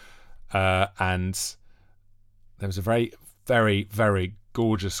sitcom, and there was a very, very, very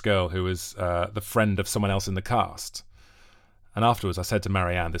gorgeous girl who was the friend of someone else in the cast. And afterwards I said to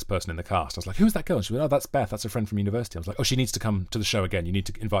Marianne, this person in the cast, I was like, who's that girl? And she went, oh, that's Beth, that's a friend from university. I was like, oh, she needs to come to the show again, you need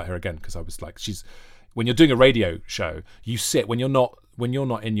to invite her again. Because I was like, when you're doing a radio show, you sit, when you're not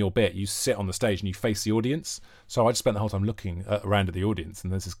in your bit, you sit on the stage and you face the audience. So I just spent the whole time looking around at the audience,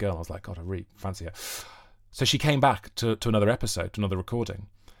 and there's this girl, I was like, God, I really fancy her. So she came back to another episode, to another recording,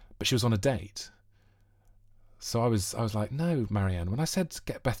 but she was on a date. So I was like, no, Marianne, when I said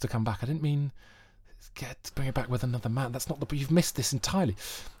get Beth to come back, I didn't mean bring her back with another man. That's not you've missed this entirely.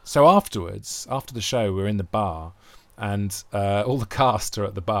 So afterwards, after the show, we're in the bar, and all the cast are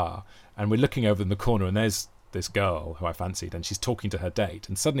at the bar, and we're looking over in the corner, and there's this girl who I fancied, and she's talking to her date,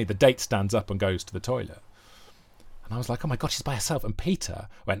 and suddenly the date stands up and goes to the toilet. And I was like, oh my God, she's by herself. And Peter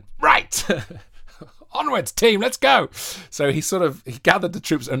went, right, onwards, team, let's go. So he gathered the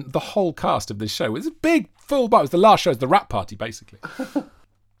troops, and the whole cast of this show, it was a big full bar. It was the last show, it was the wrap party, basically.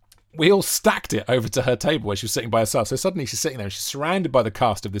 We all stacked it over to her table where she was sitting by herself. So suddenly she's sitting there and she's surrounded by the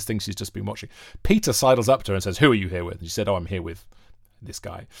cast of this thing she's just been watching. Peter sidles up to her and says, who are you here with? And she said, oh, I'm here with this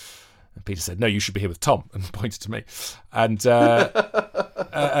guy. And Peter said, no, you should be here with Tom, and pointed to me. And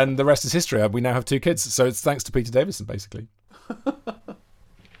and the rest is history. We now have 2 kids. So it's thanks to Peter Davison, basically.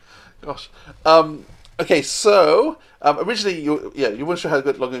 Gosh. Okay, so originally you weren't sure how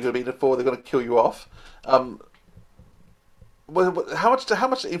long you're going to be in it for. They're going to kill you off. How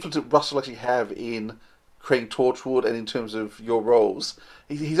much influence did Russell actually have in creating Torchwood and in terms of your roles?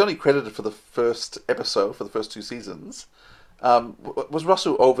 He's only credited for the first episode, for the first 2 seasons. Was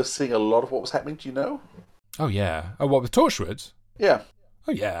Russell overseeing a lot of what was happening? Do you know? Oh yeah. Oh, what, with Torchwood? Yeah.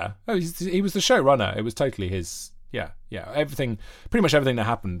 Oh yeah. Oh, he was the showrunner. It was totally his. Yeah. Everything, pretty much everything that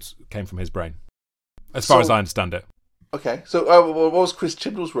happened came from his brain, as far as I understand it. Okay. So, what was Chris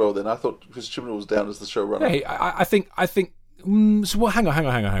Chibnall's role then? I thought Chris Chibnall was down as the showrunner. Hey, I think. So hang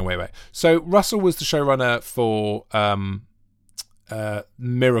on, wait. So Russell was the showrunner for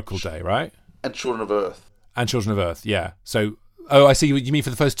Miracle Day, right? And Children of Earth. And Children of Earth, yeah. So, oh, I see what you mean for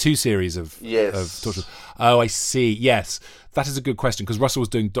the first 2 series of Torchwood. Oh, I see. Yes, that is a good question because Russell was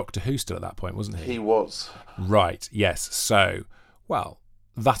doing Doctor Who still at that point, wasn't he? He was. Right. Yes. So, well,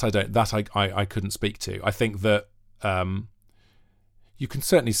 that I couldn't speak to. I think that you can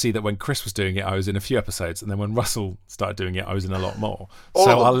certainly see that when Chris was doing it, I was in a few episodes, and then when Russell started doing it, I was in a lot more.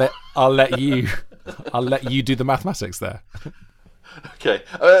 So I'll let you do the mathematics there. Okay,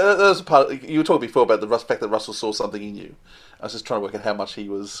 that was a part. You were talking before about the fact that Russell saw something in you. I was just trying to work out how much he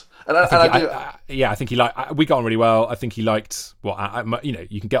was. I think he liked. We got on really well. I think he liked. Well,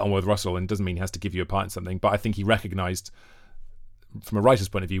 you can get on with Russell, and it doesn't mean he has to give you a part in something. But I think he recognised, from a writer's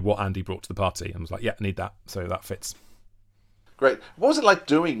point of view, what Andy brought to the party, and was like, "Yeah, I need that." So that fits. Great. What was it like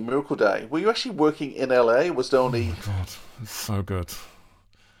doing Miracle Day? Were you actually working in LA? Was there only? Oh my God, so good,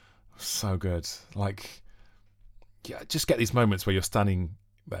 so good. Like. Yeah, just get these moments where you're standing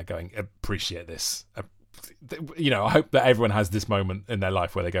there going, appreciate this. I hope that everyone has this moment in their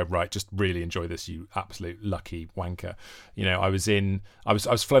life where they go, right, just really enjoy this, you absolute lucky wanker. I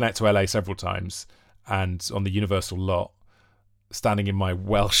was flown out to LA several times, and on the Universal lot, standing in my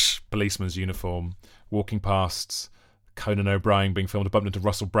Welsh policeman's uniform, walking past Conan O'Brien being filmed, I bumped into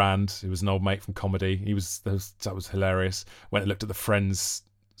Russell Brand, who was an old mate from comedy. That was hilarious. Went and looked at the Friends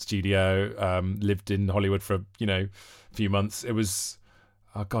studio, lived in Hollywood for a few months. It was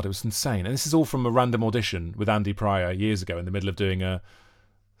it was insane. And this is all from a random audition with Andy Pryor years ago in the middle of doing a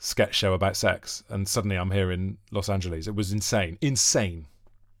sketch show about sex, and suddenly I'm here in Los Angeles. It was insane.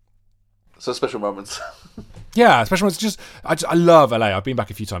 So special moments. Yeah, special moments. I love LA. I've been back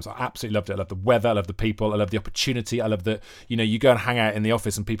a few times. I absolutely loved it. I love the weather. I love the people. I love the opportunity. I love that, you go and hang out in the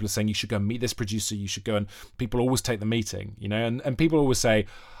office and people are saying you should go and meet this producer. You should go, and people always take the meeting, and people always say,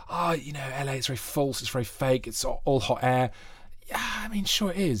 LA, it's very false. It's very fake. It's all hot air. Yeah, I mean,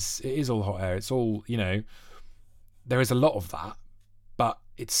 sure it is. It is all hot air. It's all, there is a lot of that, but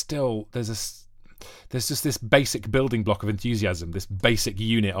it's still, there's just this basic building block of enthusiasm, this basic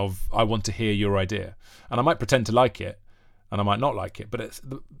unit of, I want to hear your idea. And I might pretend to like it, and I might not like it, but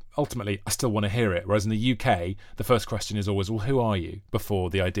ultimately, I still want to hear it. Whereas in the UK, the first question is always, well, who are you, before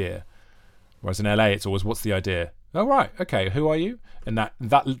the idea. Whereas in LA, it's always, what's the idea? Oh, right, okay, who are you? And that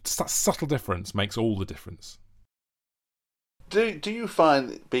subtle difference makes all the difference. Do you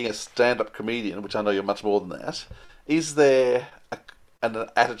find, being a stand-up comedian, which I know you're much more than that, is there an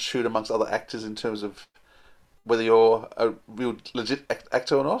attitude amongst other actors in terms of whether you're a real legit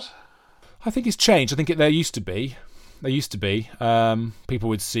actor or not? I think it's changed. I think there used to be. People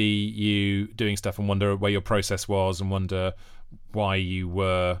would see you doing stuff and wonder where your process was and wonder why you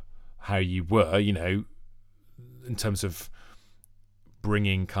were how you were, in terms of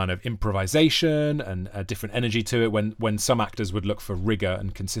bringing kind of improvisation and a different energy to it, when some actors would look for rigor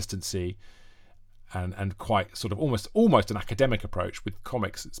and consistency and quite sort of almost an academic approach. With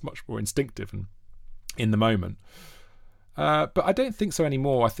comics, it's much more instinctive and in the moment. But I don't think so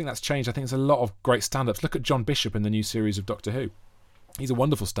anymore. I think that's changed. I think there's a lot of great stand-ups. Look at John Bishop in the new series of Doctor Who. He's a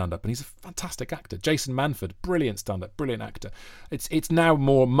wonderful stand-up and he's a fantastic actor. Jason Manford, brilliant stand-up, brilliant actor. It's now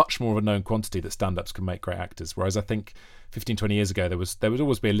much more of a known quantity that stand-ups can make great actors, whereas I think 15, 20 years ago there would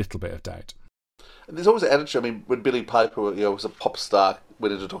always be a little bit of doubt. And there's always an attitude. I mean, when Billie Piper was a pop star,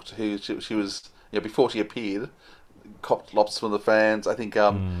 went into Doctor Who, she was, before she appeared, copped lots from the fans. I think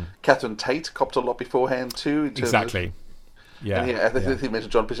Catherine Tate copped a lot beforehand too. Exactly. Yeah, I think you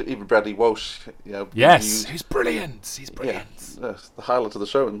mentioned John Bishop, even Bradley Walsh. Yes, he's brilliant. He's brilliant. Yeah, the highlight of the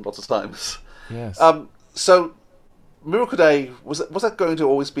show, and lots of times. Yes. So, Miracle Day, was that going to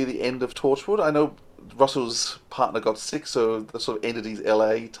always be the end of Torchwood? I know Russell's partner got sick, so that sort of ended his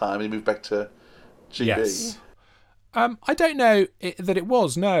LA time, and he moved back to GB. Yes. I don't know that it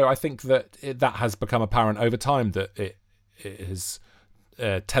was. No, I think that that has become apparent over time that it has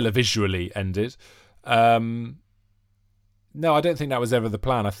televisually ended. No, I don't think that was ever the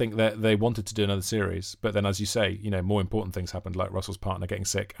plan. I think that they wanted to do another series, but then, as you say, more important things happened, like Russell's partner getting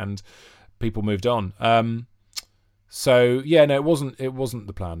sick, and people moved on. So yeah, no, it wasn't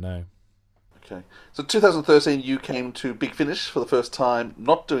the plan. No. Okay, so 2013, you came to Big Finish for the first time,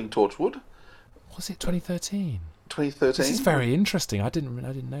 not doing Torchwood. Was it 2013? 2013. This is very interesting. I didn't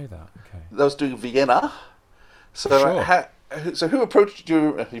know that. Okay. That was doing Vienna. So sure. So who approached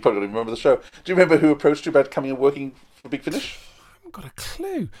you? You probably don't remember the show. Do you remember who approached you about coming and working for Big Finish? I haven't got a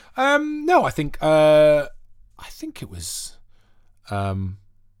clue. No, I think it was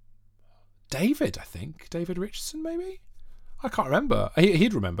David. I think David Richardson, maybe. I can't remember.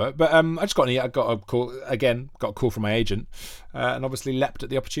 He'd remember. But I just got a call again. Got a call from my agent, and obviously leapt at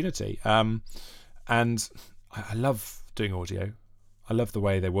the opportunity. And I love doing audio. I love the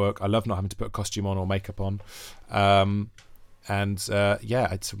way they work. I love not having to put a costume on or makeup on. It's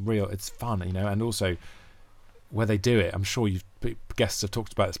fun, and also where they do it, I'm sure guests have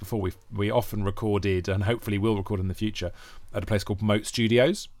talked about this before. We often recorded, and hopefully will record in the future, at a place called Moat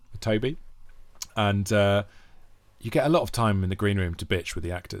Studios with Toby, and you get a lot of time in the green room to bitch with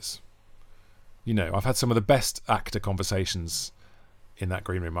the actors. I've had some of the best actor conversations in that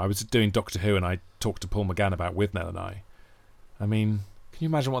green room. I was doing Doctor Who, and I talked to Paul McGann about Withnail and I. I mean, can you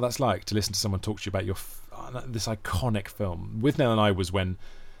imagine what that's like to listen to someone talk to you about this iconic film? Withnail and I was when,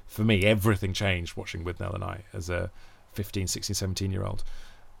 for me, everything changed watching Withnail and I as a 15, 16, 17-year-old.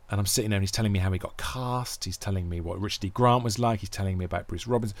 And I'm sitting there and he's telling me how he got cast. He's telling me what Richard E. Grant was like. He's telling me about Bruce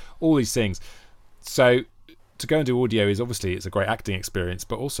Robbins, all these things. So to go and do audio is obviously, it's a great acting experience,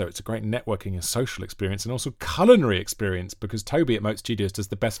 but also it's a great networking and social experience, and also culinary experience, because Toby at Moat Studios does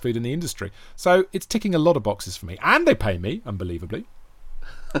the best food in the industry. So it's ticking a lot of boxes for me, and they pay me, unbelievably.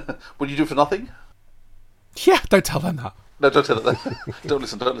 Would you do it for nothing? Yeah, don't tell them that. No, don't tell them that. Don't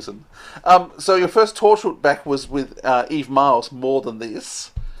listen. So your first Torchwood back was with Eve Miles, More Than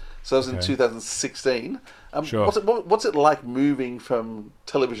This. So that was in 2016. Sure. What's it like moving from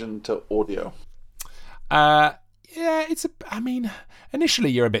television to audio?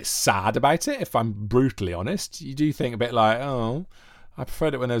 Initially you're a bit sad about it, if I'm brutally honest. You do think a bit like, oh, I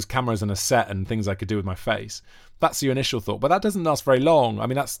preferred it when there was cameras on a set and things I could do with my face. That's your initial thought, but that doesn't last very long. I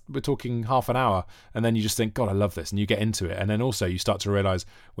mean, we're talking half an hour, and then you just think, God, I love this, and you get into it. And then also you start to realise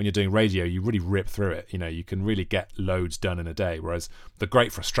when you're doing radio, you really rip through it. You can really get loads done in a day, whereas the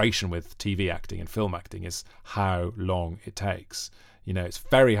great frustration with TV acting and film acting is how long it takes. It's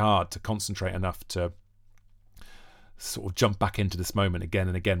very hard to concentrate enough to sort of jump back into this moment again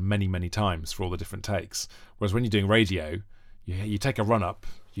and again, many, many times for all the different takes. Whereas when you're doing radio, you take a run up,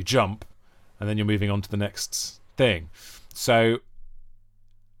 you jump, and then you're moving on to the next thing. So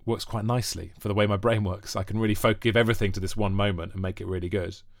works quite nicely for the way my brain works. I can really give everything to this one moment and make it really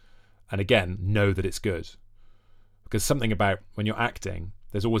good. And again, know that it's good. Because something about when you're acting,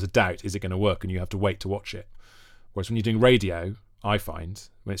 there's always a doubt, is it going to work? And you have to wait to watch it. Whereas when you're doing radio, I find,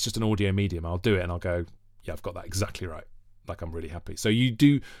 when it's just an audio medium, I'll do it and I'll go, yeah, I've got that exactly right. Like, I'm really happy. So you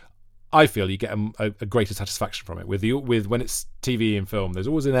do, I feel you get a greater satisfaction from it. With when it's TV and film, there's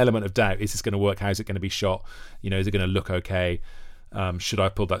always an element of doubt. Is this going to work? How's it going to be shot? Is it going to look okay? Should I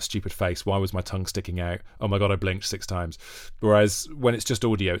have pulled that stupid face? Why was my tongue sticking out? Oh my God, I blinked 6 times. Whereas when it's just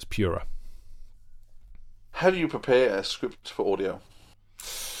audio, it's purer. How do you prepare a script for audio?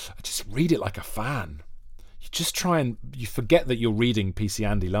 I just read it like a fan. You just try and you forget that you're reading PC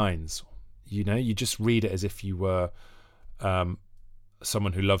Andy lines. You just read it as if you were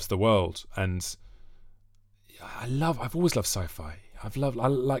someone who loves the world. And I've always loved sci-fi.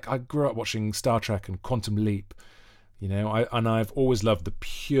 I grew up watching Star Trek and Quantum Leap. I've always loved the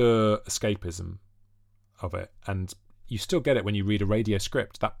pure escapism of it. And you still get it when you read a radio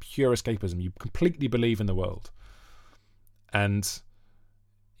script, that pure escapism. You completely believe in the world. And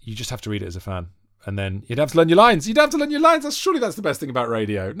you just have to read it as a fan. And then you'd have to learn your lines. Surely that's the best thing about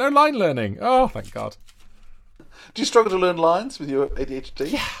radio. No line learning. Oh, thank God. Do you struggle to learn lines with your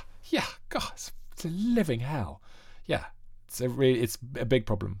ADHD? Yeah. God, it's a living hell. Yeah, it's a big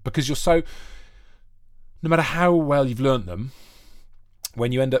problem because you're so. No matter how well you've learnt them,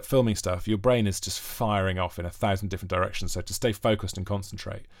 when you end up filming stuff, your brain is just firing off in 1,000 different directions. So to stay focused and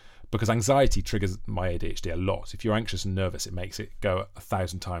concentrate, because anxiety triggers my ADHD a lot. If you're anxious and nervous, it makes it go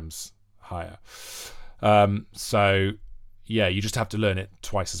 1,000 times higher. So yeah, you just have to learn it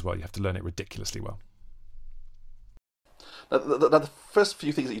twice as well. You have to learn it ridiculously well. Now, the first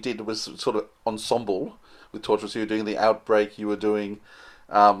few things that you did was sort of ensemble with Torchwood. So you were doing the Outbreak, you were doing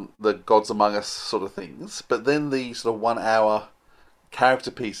the Gods Among Us sort of things, but then the sort of 1 hour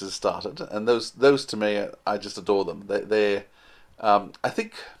character pieces started, and those to me, I just adore them. They're I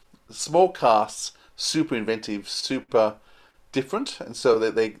think small casts, super inventive, super different, and so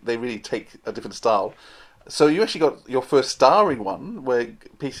they really take a different style. So you actually got your first starring one, where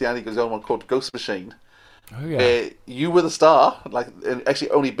PC Andy goes on one called Ghost Machine. Oh yeah. You were the star, and actually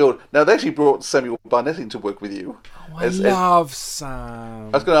only billed. Now they actually brought Samuel Barnett in to work with you. Oh, I love Sam.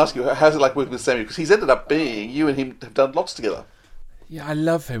 I was going to ask you, how's it like working with Samuel? Because he's ended up being, you and him have done lots together. Yeah, I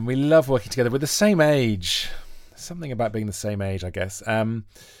love him. We love working together. We're the same age. Something about being the same age, I guess.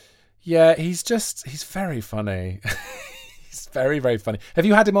 Yeah, he's very funny. He's very, very funny. Have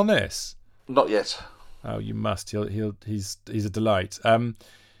you had him on this? Not yet. Oh, you must. He's a delight.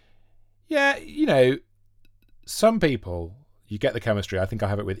 Yeah, some people, you get the chemistry. I think I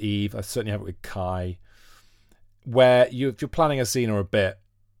have it with Eve. I certainly have it with Kai. Where if you're planning a scene or a bit,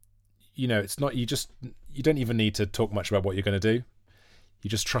 it's not. You don't even need to talk much about what you're going to do. You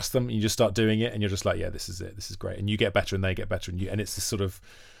just trust them, and you just start doing it, and you're just like, yeah, this is it, this is great, and you get better, and they get better, and it's this sort of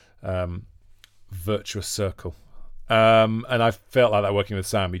virtuous circle. And I felt like that working with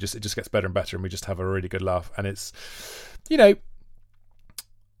Sam. It just gets better and better, and we just have a really good laugh. And it's,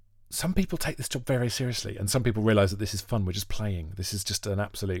 some people take this job very, very seriously, and some people realise that this is fun. We're just playing. This is just an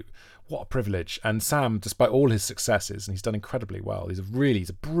absolute, what a privilege. And Sam, despite all his successes, and he's done incredibly well, he's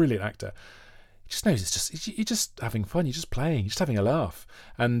a brilliant actor. He just knows you're just having fun. You're just playing. You're just having a laugh,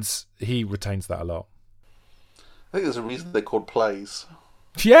 and he retains that a lot. I think there's a reason they're called plays.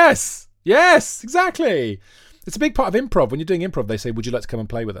 Yes, exactly. It's a big part of improv. When you're doing improv, they say, "Would you like to come and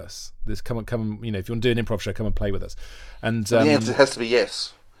play with us?" If you want to do an improv show, come and play with us. And the answer has to be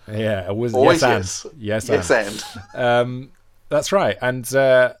yes. Yeah, always yes. Yes, and. That's right. And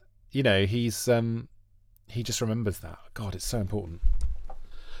he just remembers that. God, it's so important.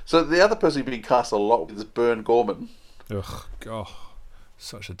 So the other person who's been cast a lot with is Bern Gorman. Ugh, God,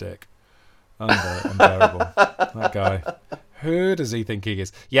 such a dick. Unbearable. That guy. Who does he think he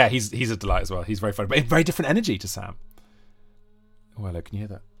is? Yeah, he's a delight as well. He's very funny, but very different energy to Sam. Oh, hello, can you hear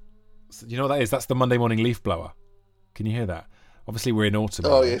that? You know what that is? That's the Monday morning leaf blower. Can you hear that? Obviously, we're in autumn.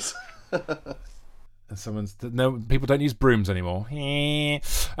 Oh, yes. And people don't use brooms anymore.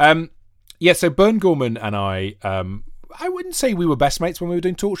 So Bern Gorman and I wouldn't say we were best mates when we were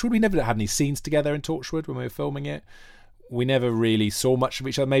doing Torchwood. We never had any scenes together in Torchwood when we were filming it. We never really saw much of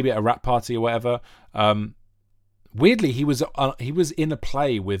each other, maybe at a rap party or whatever. Weirdly, he was in a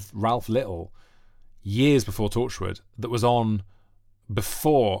play with Ralph Little years before Torchwood that was on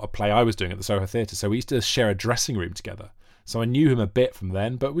before a play I was doing at the Soho Theatre. So we used to share a dressing room together. So I knew him a bit from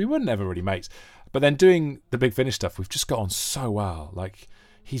then, but we were never really mates. But then doing the Big Finish stuff, we've just got on so well. Like,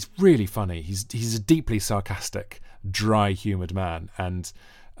 he's really funny. He's a deeply sarcastic, dry-humoured man. And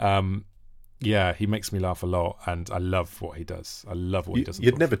he makes me laugh a lot, and I love what he does. I love what he does.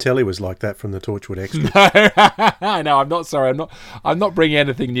 You'd never tell he was like that from the Torchwood extras. No, I know. I'm not sorry. I'm not bringing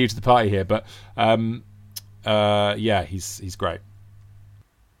anything new to the party here, but he's great.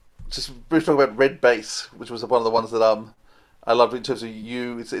 Just briefly talk about Red Base, which was one of the ones that I loved in terms of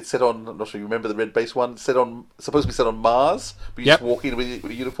you. It's set on. I'm not sure you remember the Red Base one. Supposed to be set on Mars, but you just walk in with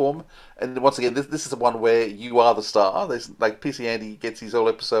a uniform. And once again, this is the one where you are the star. There's like PC Andy gets his whole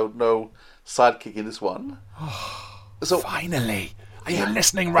episode. No sidekick in this one. So finally, are you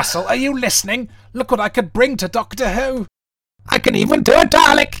listening, Russell? Are you listening? Look what I could bring to Doctor Who. I can even do a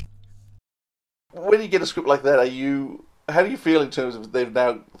Dalek. When you get a script like that, how do you feel in terms of they've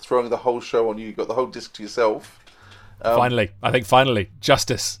now throwing the whole show on you? You've got the whole disc to yourself. Finally,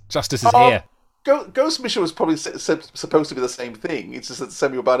 justice is here. Ghost Mission was probably supposed to be the same thing. It's just that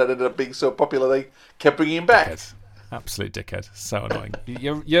Samuel Barnett ended up being so popular they kept bringing him back. Dickhead. Absolute dickhead. So annoying.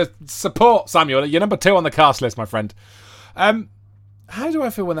 Your support, Samuel. You're number 2 on the cast list, my friend. How do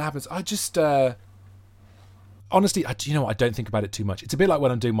I feel when that happens? I just honestly, I don't think about it too much. It's a bit like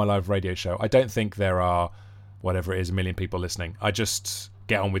when I'm doing my live radio show. I don't think there are, whatever it is, 1 million people listening. I just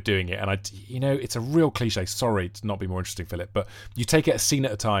get on with doing it. And it's a real cliche. Sorry to not be more interesting, Philip, but you take it a scene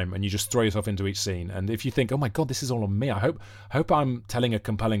at a time and you just throw yourself into each scene. And if you think, oh my God, this is all on me, I hope I'm telling a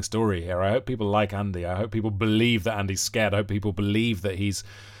compelling story here. I hope people like Andy. I hope people believe that Andy's scared. I hope people believe that he's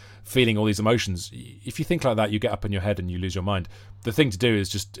feeling all these emotions. If you think like that, you get up in your head and you lose your mind. The thing to do is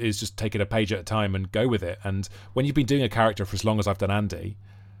just take it a page at a time and go with it. And when you've been doing a character for as long as I've done Andy,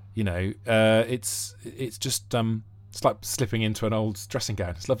 it's just it's like slipping into an old dressing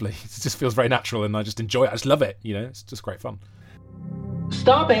gown. It's lovely. It just feels very natural, and I just enjoy it. I just love it. It's just great fun.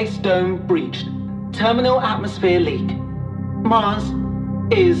 Starbase dome breached. Terminal atmosphere leak. Mars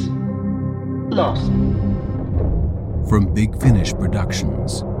is lost. From Big Finish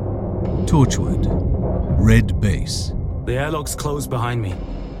Productions, Torchwood, Red Base. The airlock's closed behind me.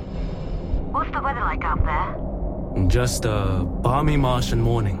 What's the weather like out there? Just a balmy Martian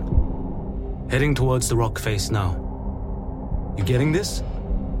morning. Heading towards the rock face now. You getting this?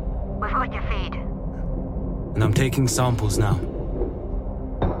 We've got your feed. And I'm taking samples now.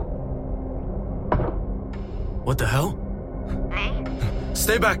 What the hell? Lee?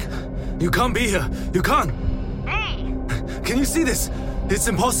 Stay back! You can't be here! You can't! Lee! Can you see this? It's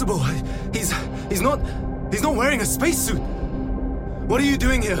impossible. He's not wearing a spacesuit. What are you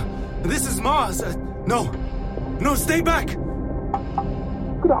doing here? This is Mars. No, stay back!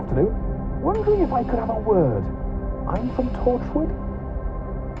 Good afternoon. Wondering if I could have a word. I'm from Torchwood.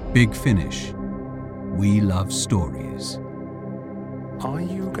 Big Finish. We love stories. Are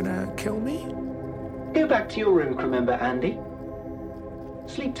you gonna kill me? Go back to your room, crew member Andy.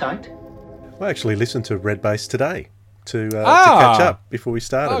 Sleep tight. I actually listened to Red Base today to catch up before we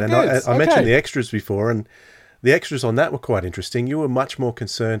started. And I mentioned the extras before, and the extras on that were quite interesting. You were much more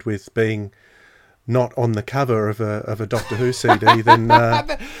concerned with being not on the cover of a Doctor Who CD than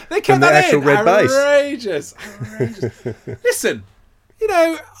they kept the that actual in. red base. Outrageous. Listen,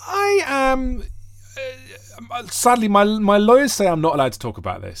 I am. Sadly, my lawyers say I'm not allowed to talk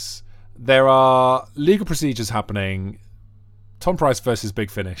about this. There are legal procedures happening. Tom Price versus Big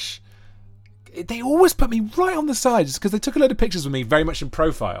Finish. They always put me right on the side just because they took a load of pictures with me very much in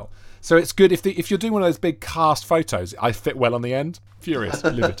profile. So it's good if you're doing one of those big cast photos, I fit well on the end. Furious,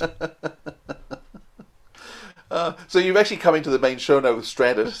 livid. So you've actually come into the main show now with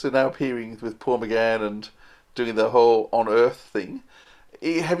Stranded, so now appearing with Paul McGann and doing the whole On Earth thing.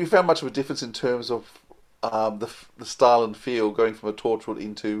 Have you found much of a difference in terms of the style and feel going from a Torchwood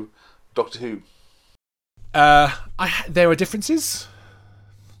into Doctor Who? There are differences.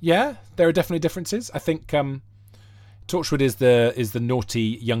 Yeah, there are definitely differences. I think Torchwood is the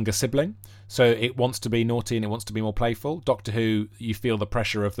naughty younger sibling, so it wants to be naughty and it wants to be more playful. Doctor Who, you feel the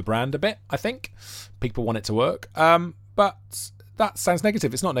pressure of the brand a bit. I think people want it to work, but that sounds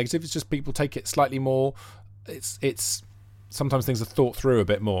negative. It's not negative. It's just people take it slightly more. It's sometimes things are thought through a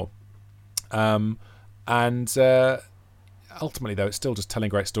bit more, and ultimately though, it's still just telling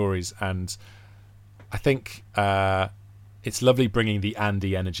great stories. And I think it's lovely bringing the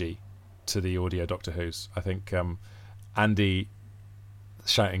Andy energy to the audio Doctor Who's. I think Andy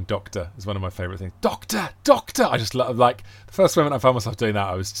shouting "Doctor" is one of my favourite things. Doctor, Doctor! I just love, like, the first moment I found myself doing that,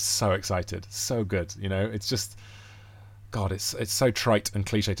 I was just so excited. So good, It's just, God, it's so trite and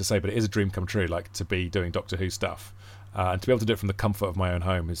cliche to say, but it is a dream come true, like, to be doing Doctor Who stuff. And to be able to do it from the comfort of my own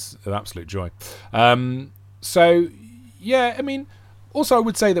home is an absolute joy. So, yeah, I mean, also I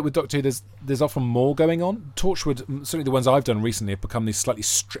would say that with Doctor Who, there's often more going on. Torchwood, certainly the ones I've done recently, have become these slightly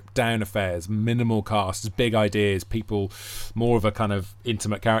stripped down affairs, minimal casts, big ideas, people, more of a kind of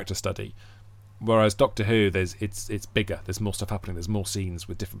intimate character study. Whereas Doctor Who, it's bigger. There's more stuff happening. There's more scenes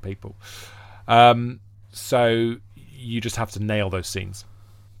with different people. So you just have to nail those scenes.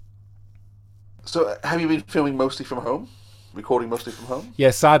 So have you been filming mostly from home? Recording mostly from home?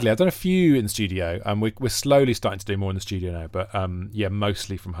 Yeah, sadly. I've done a few in the studio, and we're slowly starting to do more in the studio now, but yeah,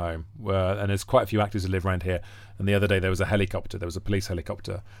 mostly from home. And there's quite a few actors who live around here, and the other day there was a police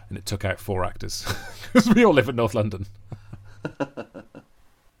helicopter, and it took out 4 actors, because we all live in North London.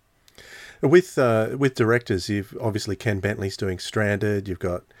 With directors, you've obviously Ken Bentley's doing Stranded, you've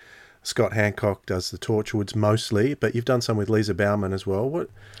got Scott Hancock does the Torchwoods mostly, but you've done some with Lisa Bauman as well.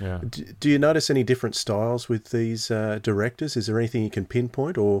 Do you notice any different styles with these directors? Is there anything you can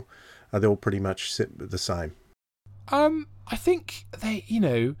pinpoint, or are they all pretty much the same? I think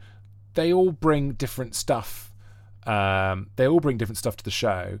they all bring different stuff. They all bring different stuff to the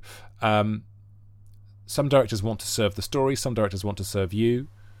show. Some directors want to serve the story. Some directors want to serve you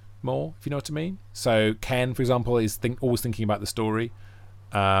more, if you know what I mean. So Ken, for example, is always thinking about the story.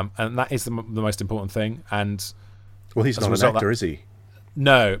 And that is the most important thing. And well, he's not an actor, is he?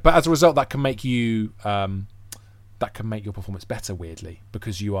 No, but as a result, that can make you that can make your performance better, weirdly,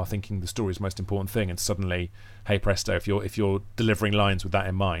 because you are thinking the story is the most important thing, and suddenly, hey presto, if you're delivering lines with that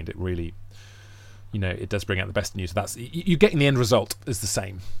in mind, it really, it does bring out the best in you. So that's you getting the end result is the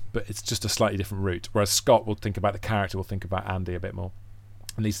same, but it's just a slightly different route. Whereas Scott will think about the character, will think about Andy a bit more.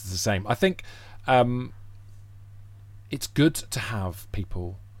 At least it's the same. I think. It's good to have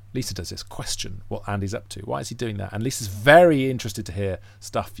people, Lisa does this, question what Andy's up to. Why is he doing that? And Lisa's very interested to hear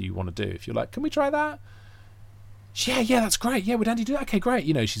stuff you want to do. If you're like, can we try that? Yeah, that's great. Yeah, would Andy do that? Okay, great.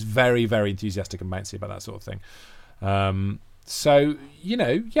 She's very, very enthusiastic and bouncy about that sort of thing. So,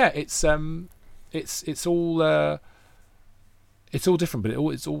 yeah, it's all different, but it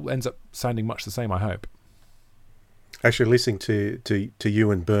all ends up sounding much the same, I hope. Actually, listening to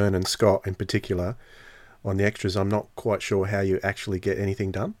you and Byrne and Scott in particular on the extras, I'm not quite sure how you actually get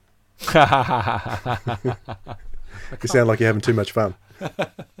anything done. You sound like you're having too much fun.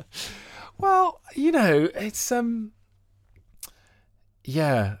 Well, it's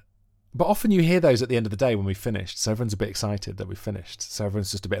yeah, but often you hear those at the end of the day when we've finished, so everyone's a bit excited that we've finished, so everyone's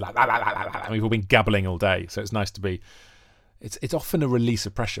just a bit like and we've all been gabbling all day, so it's nice to be. It's often a release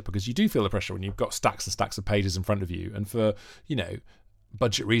of pressure, because you do feel the pressure when you've got stacks and stacks of pages in front of you, and for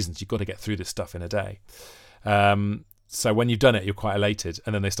budget reasons, you've got to get through this stuff in a day. So when you've done it, you're quite elated,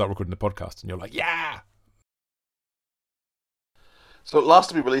 and then they start recording the podcast, and you're like, yeah! So last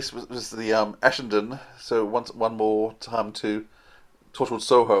to be released was the Ashenden, so one more time to Torchwood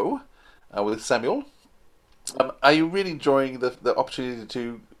Soho with Samuel. Are you really enjoying the opportunity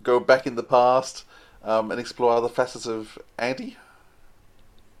to go back in the past and explore other facets of Andy?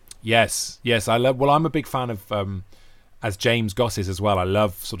 Yes, I love. Well, I'm a big fan of as James Goss is as well. I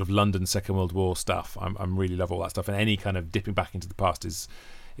love sort of London Second World War stuff. I really love all that stuff, and any kind of dipping back into the past is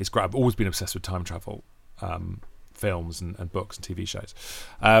great. I've always been obsessed with time travel films and books and TV shows,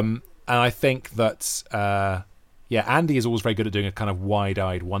 and I think that Andy is always very good at doing a kind of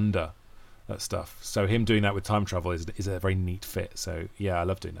wide-eyed wonder at stuff. So him doing that with time travel is a very neat fit. So yeah, I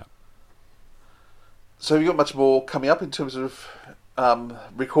love doing that. So have you got much more coming up in terms of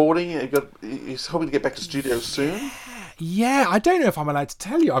recording? You're hoping to get back to studio soon? Yeah, I don't know if I'm allowed to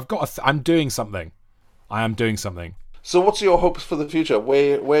tell you. I'm doing something. I am doing something. So what's your hopes for the future?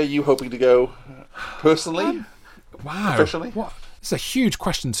 Where are you hoping to go personally? Wow. Professionally? It's a huge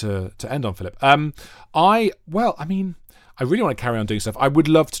question to end on, Philip. I really want to carry on doing stuff. I would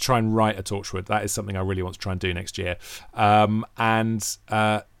love to try and write a Torchwood. That is something I really want to try and do next year.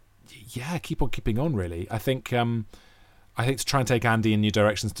 Keep on keeping on, really. I think to try and take Andy in new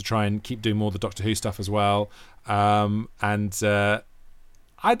directions, to try and keep doing more of the Doctor Who stuff as well. I'd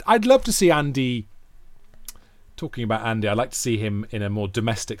love to see Andy. Talking about Andy, I'd like to see him in a more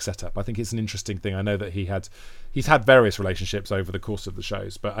domestic setup. I think it's an interesting thing. I know that he's had various relationships over the course of the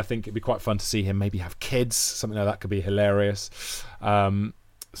shows, but I think it'd be quite fun to see him maybe have kids. Something like that could be hilarious.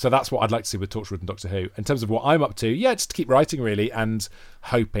 So that's what I'd like to see with Torchwood and Doctor Who. In terms of what I'm up to, just to keep writing, really, and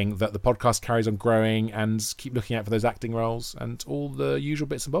hoping that the podcast carries on growing and keep looking out for those acting roles and all the usual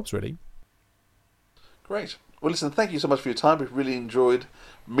bits and bobs, really. Great. Well, listen, thank you so much for your time. We've really enjoyed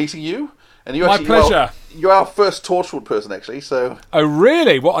meeting you. And My pleasure. You're our first Torchwood person, actually. So. Oh,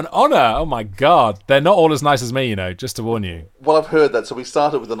 really? What an honour. Oh, my God. They're not all as nice as me, just to warn you. Well, I've heard that. So we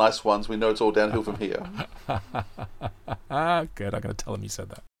started with the nice ones. We know it's all downhill from here. Good. I'm going to tell them you said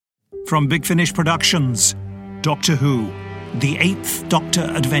that. From Big Finish Productions, Doctor Who, The Eighth Doctor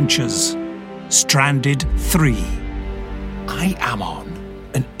Adventures, Stranded 3. I am on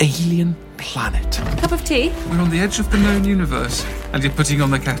an alien planet. Cup of tea? We're on the edge of the known universe, and you're putting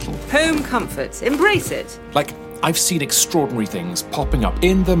on the kettle. Home comforts. Embrace it. Like, I've seen extraordinary things popping up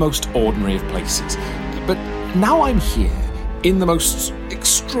in the most ordinary of places. But now I'm here, in the most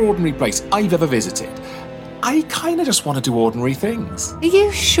extraordinary place I've ever visited. I kind of just want to do ordinary things. Are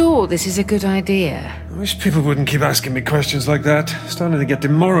you sure this is a good idea? I wish people wouldn't keep asking me questions like that. It's starting to get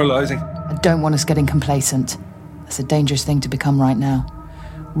demoralising. I don't want us getting complacent. That's a dangerous thing to become right now.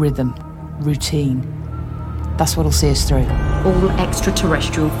 Rhythm. Routine. That's what'll see us through. All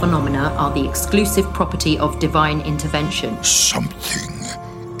extraterrestrial phenomena are the exclusive property of divine intervention. Something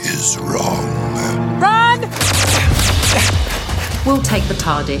is wrong. Run! We'll take the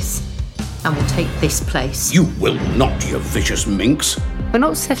TARDIS, and we'll take this place. You will not, you vicious minx. We're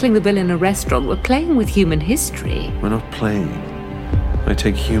not settling the bill in a restaurant. We're playing with human history. We're not playing. I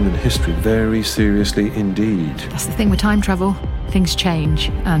take human history very seriously indeed. That's the thing with time travel. Things change,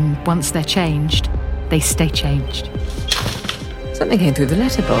 and once they're changed, they stay changed. Something came through the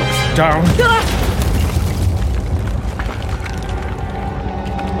letterbox. Down.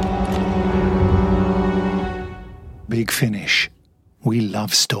 Big Finish. We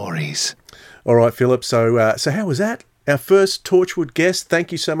love stories. All right, Philip. So how was that? Our first Torchwood guest.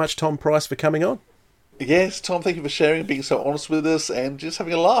 Thank you so much, Tom Price, for coming on. Yes, Tom, thank you for sharing, being so honest with us, and just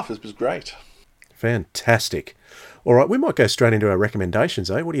having a laugh. It was great. Fantastic. All right, we might go straight into our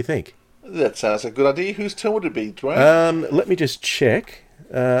recommendations, eh? What do you think? That sounds a good idea. Whose turn would it be, Dwayne? Let me just check.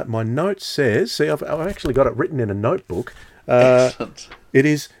 My note says... See, I've actually got it written in a notebook. Excellent. It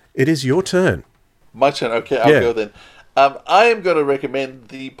is your turn. My turn. Okay, I'll go then. I am going to recommend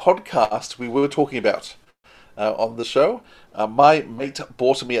the podcast we were talking about on the show. My mate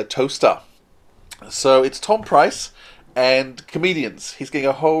bought me a toaster. So it's Tom Price and comedians. He's getting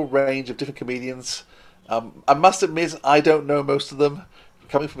a whole range of different comedians. I must admit, I don't know most of them.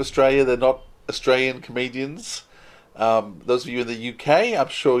 Coming from Australia, they're not Australian comedians. Those of you in the UK, I'm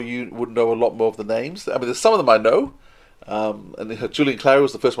sure you would know a lot more of the names. I mean, there's some of them I know. And Julian Clary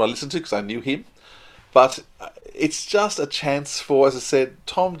was the first one I listened to because I knew him. But it's just a chance for, as I said,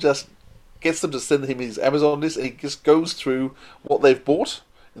 Tom just gets them to send him his Amazon list, and he just goes through what they've bought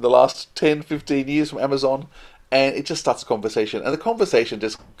in the last 10, 15 years from Amazon, and it just starts a conversation. And the conversation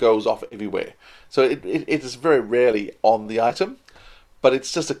just goes off everywhere. So it is very rarely on the item, but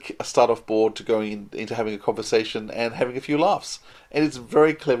it's just a start-off board to going into having a conversation and having a few laughs. And it's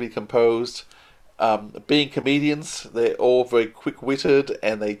very cleverly composed. Being comedians, they're all very quick-witted,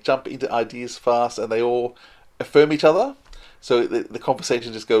 and they jump into ideas fast, and they all affirm each other. So the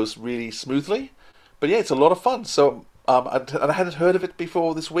conversation just goes really smoothly. But yeah, it's a lot of fun. So I hadn't heard of it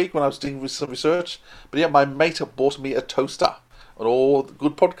before this week when I was doing some research. But yeah, my mate bought me a toaster on all the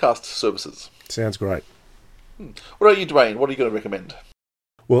good podcast services. Sounds great. What about you, Dwayne? What are you going to recommend?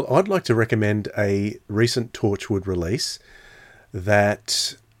 Well, I'd like to recommend a recent Torchwood release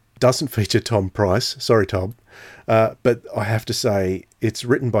that doesn't feature Tom Price. Sorry, Tom. But I have to say, it's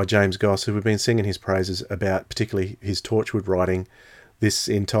written by James Goss, who we've been singing his praises about, particularly his Torchwood writing this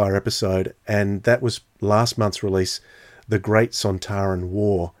entire episode. And that was last month's release, The Great Sontaran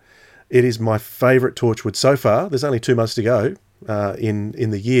War. It is my favourite Torchwood so far. There's only 2 months to go in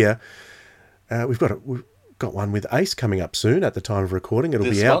the year. We've got one with Ace coming up soon at the time of recording. It'll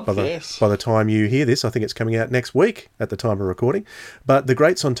be out by the time you hear this. I think it's coming out next week at the time of recording. But The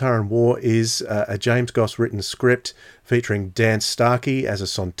Great Sontaran War is a James Goss written script featuring Dan Starkey as a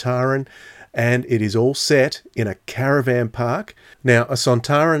Sontaran, and it is all set in a caravan park. Now, a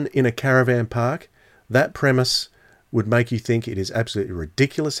Sontaran in a caravan park, that premise would make you think it is absolutely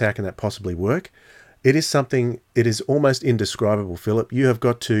ridiculous. How can that possibly work? It is something, it is almost indescribable, Philip. You have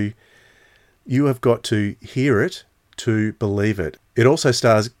got to hear it to believe it. It also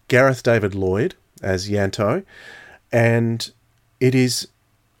stars Gareth David Lloyd as Yanto, and it is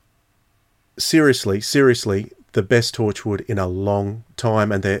seriously the best Torchwood in a long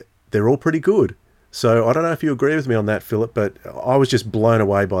time, and they're all pretty good. So I don't know if you agree with me on that, Philip, but I was just blown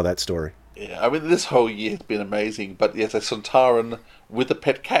away by that story. Yeah, I mean, this whole year has been amazing, but yes, a Sontaran with a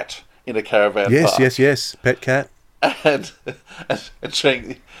pet cat in a caravan park. Yes, pet cat. And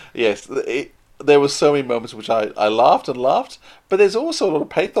showing, yes, there were so many moments in which I laughed and laughed, but there's also a lot of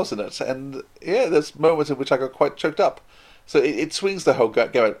pathos in it, and yeah, there's moments in which I got quite choked up. So it swings the whole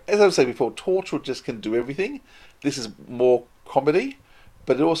gamut. As I was saying before, Torchwood just can do everything. This is more comedy,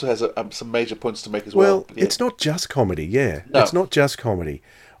 but it also has some major points to make as well. Well, it's not just comedy, No. It's not just comedy.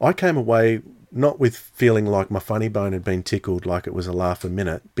 I came away not with feeling like my funny bone had been tickled like it was a laugh a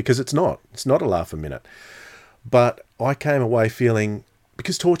minute, because it's not. It's not a laugh a minute. But I came away feeling,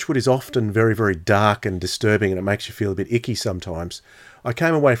 because Torchwood is often very, very dark and disturbing and it makes you feel a bit icky sometimes, I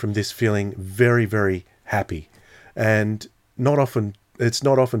came away from this feeling very, very happy. And it's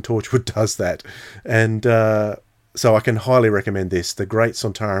not often Torchwood does that. And so I can highly recommend this, The Great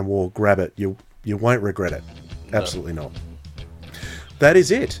Sontaran War. Grab it. You won't regret it. Absolutely not. That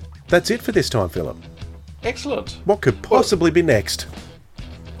is it. That's it for this time, Philip. Excellent. What could possibly be next?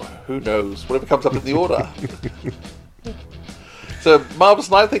 Who knows? Whatever comes up in the order. So, marvellous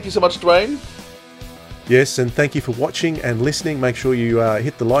night. Thank you so much, Dwayne. Yes, and thank you for watching and listening. Make sure you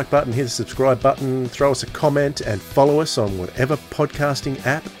hit the like button, hit the subscribe button, throw us a comment, and follow us on whatever podcasting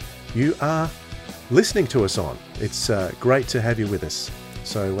app you are listening to us on. It's great to have you with us.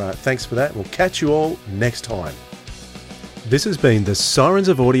 So thanks for that. We'll catch you all next time. This has been the Sirens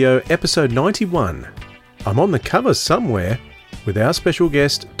of Audio, episode 91. I'm on the cover somewhere with our special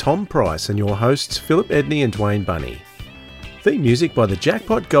guest, Tom Price, and your hosts, Philip Edney and Dwayne Bunny. Theme music by the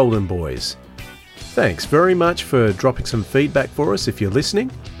Jackpot Golden Boys. Thanks very much for dropping some feedback for us if you're listening,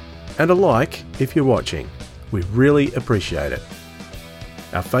 and a like if you're watching. We really appreciate it.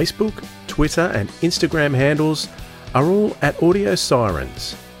 Our Facebook, Twitter and Instagram handles are all at Audio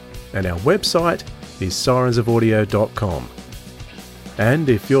Sirens, and our website is sirensofaudio.com. And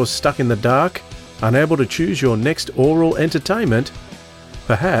if you're stuck in the dark, unable to choose your next oral entertainment,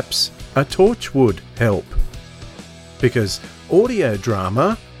 perhaps a torch would help. Because audio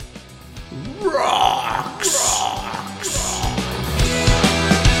drama rocks!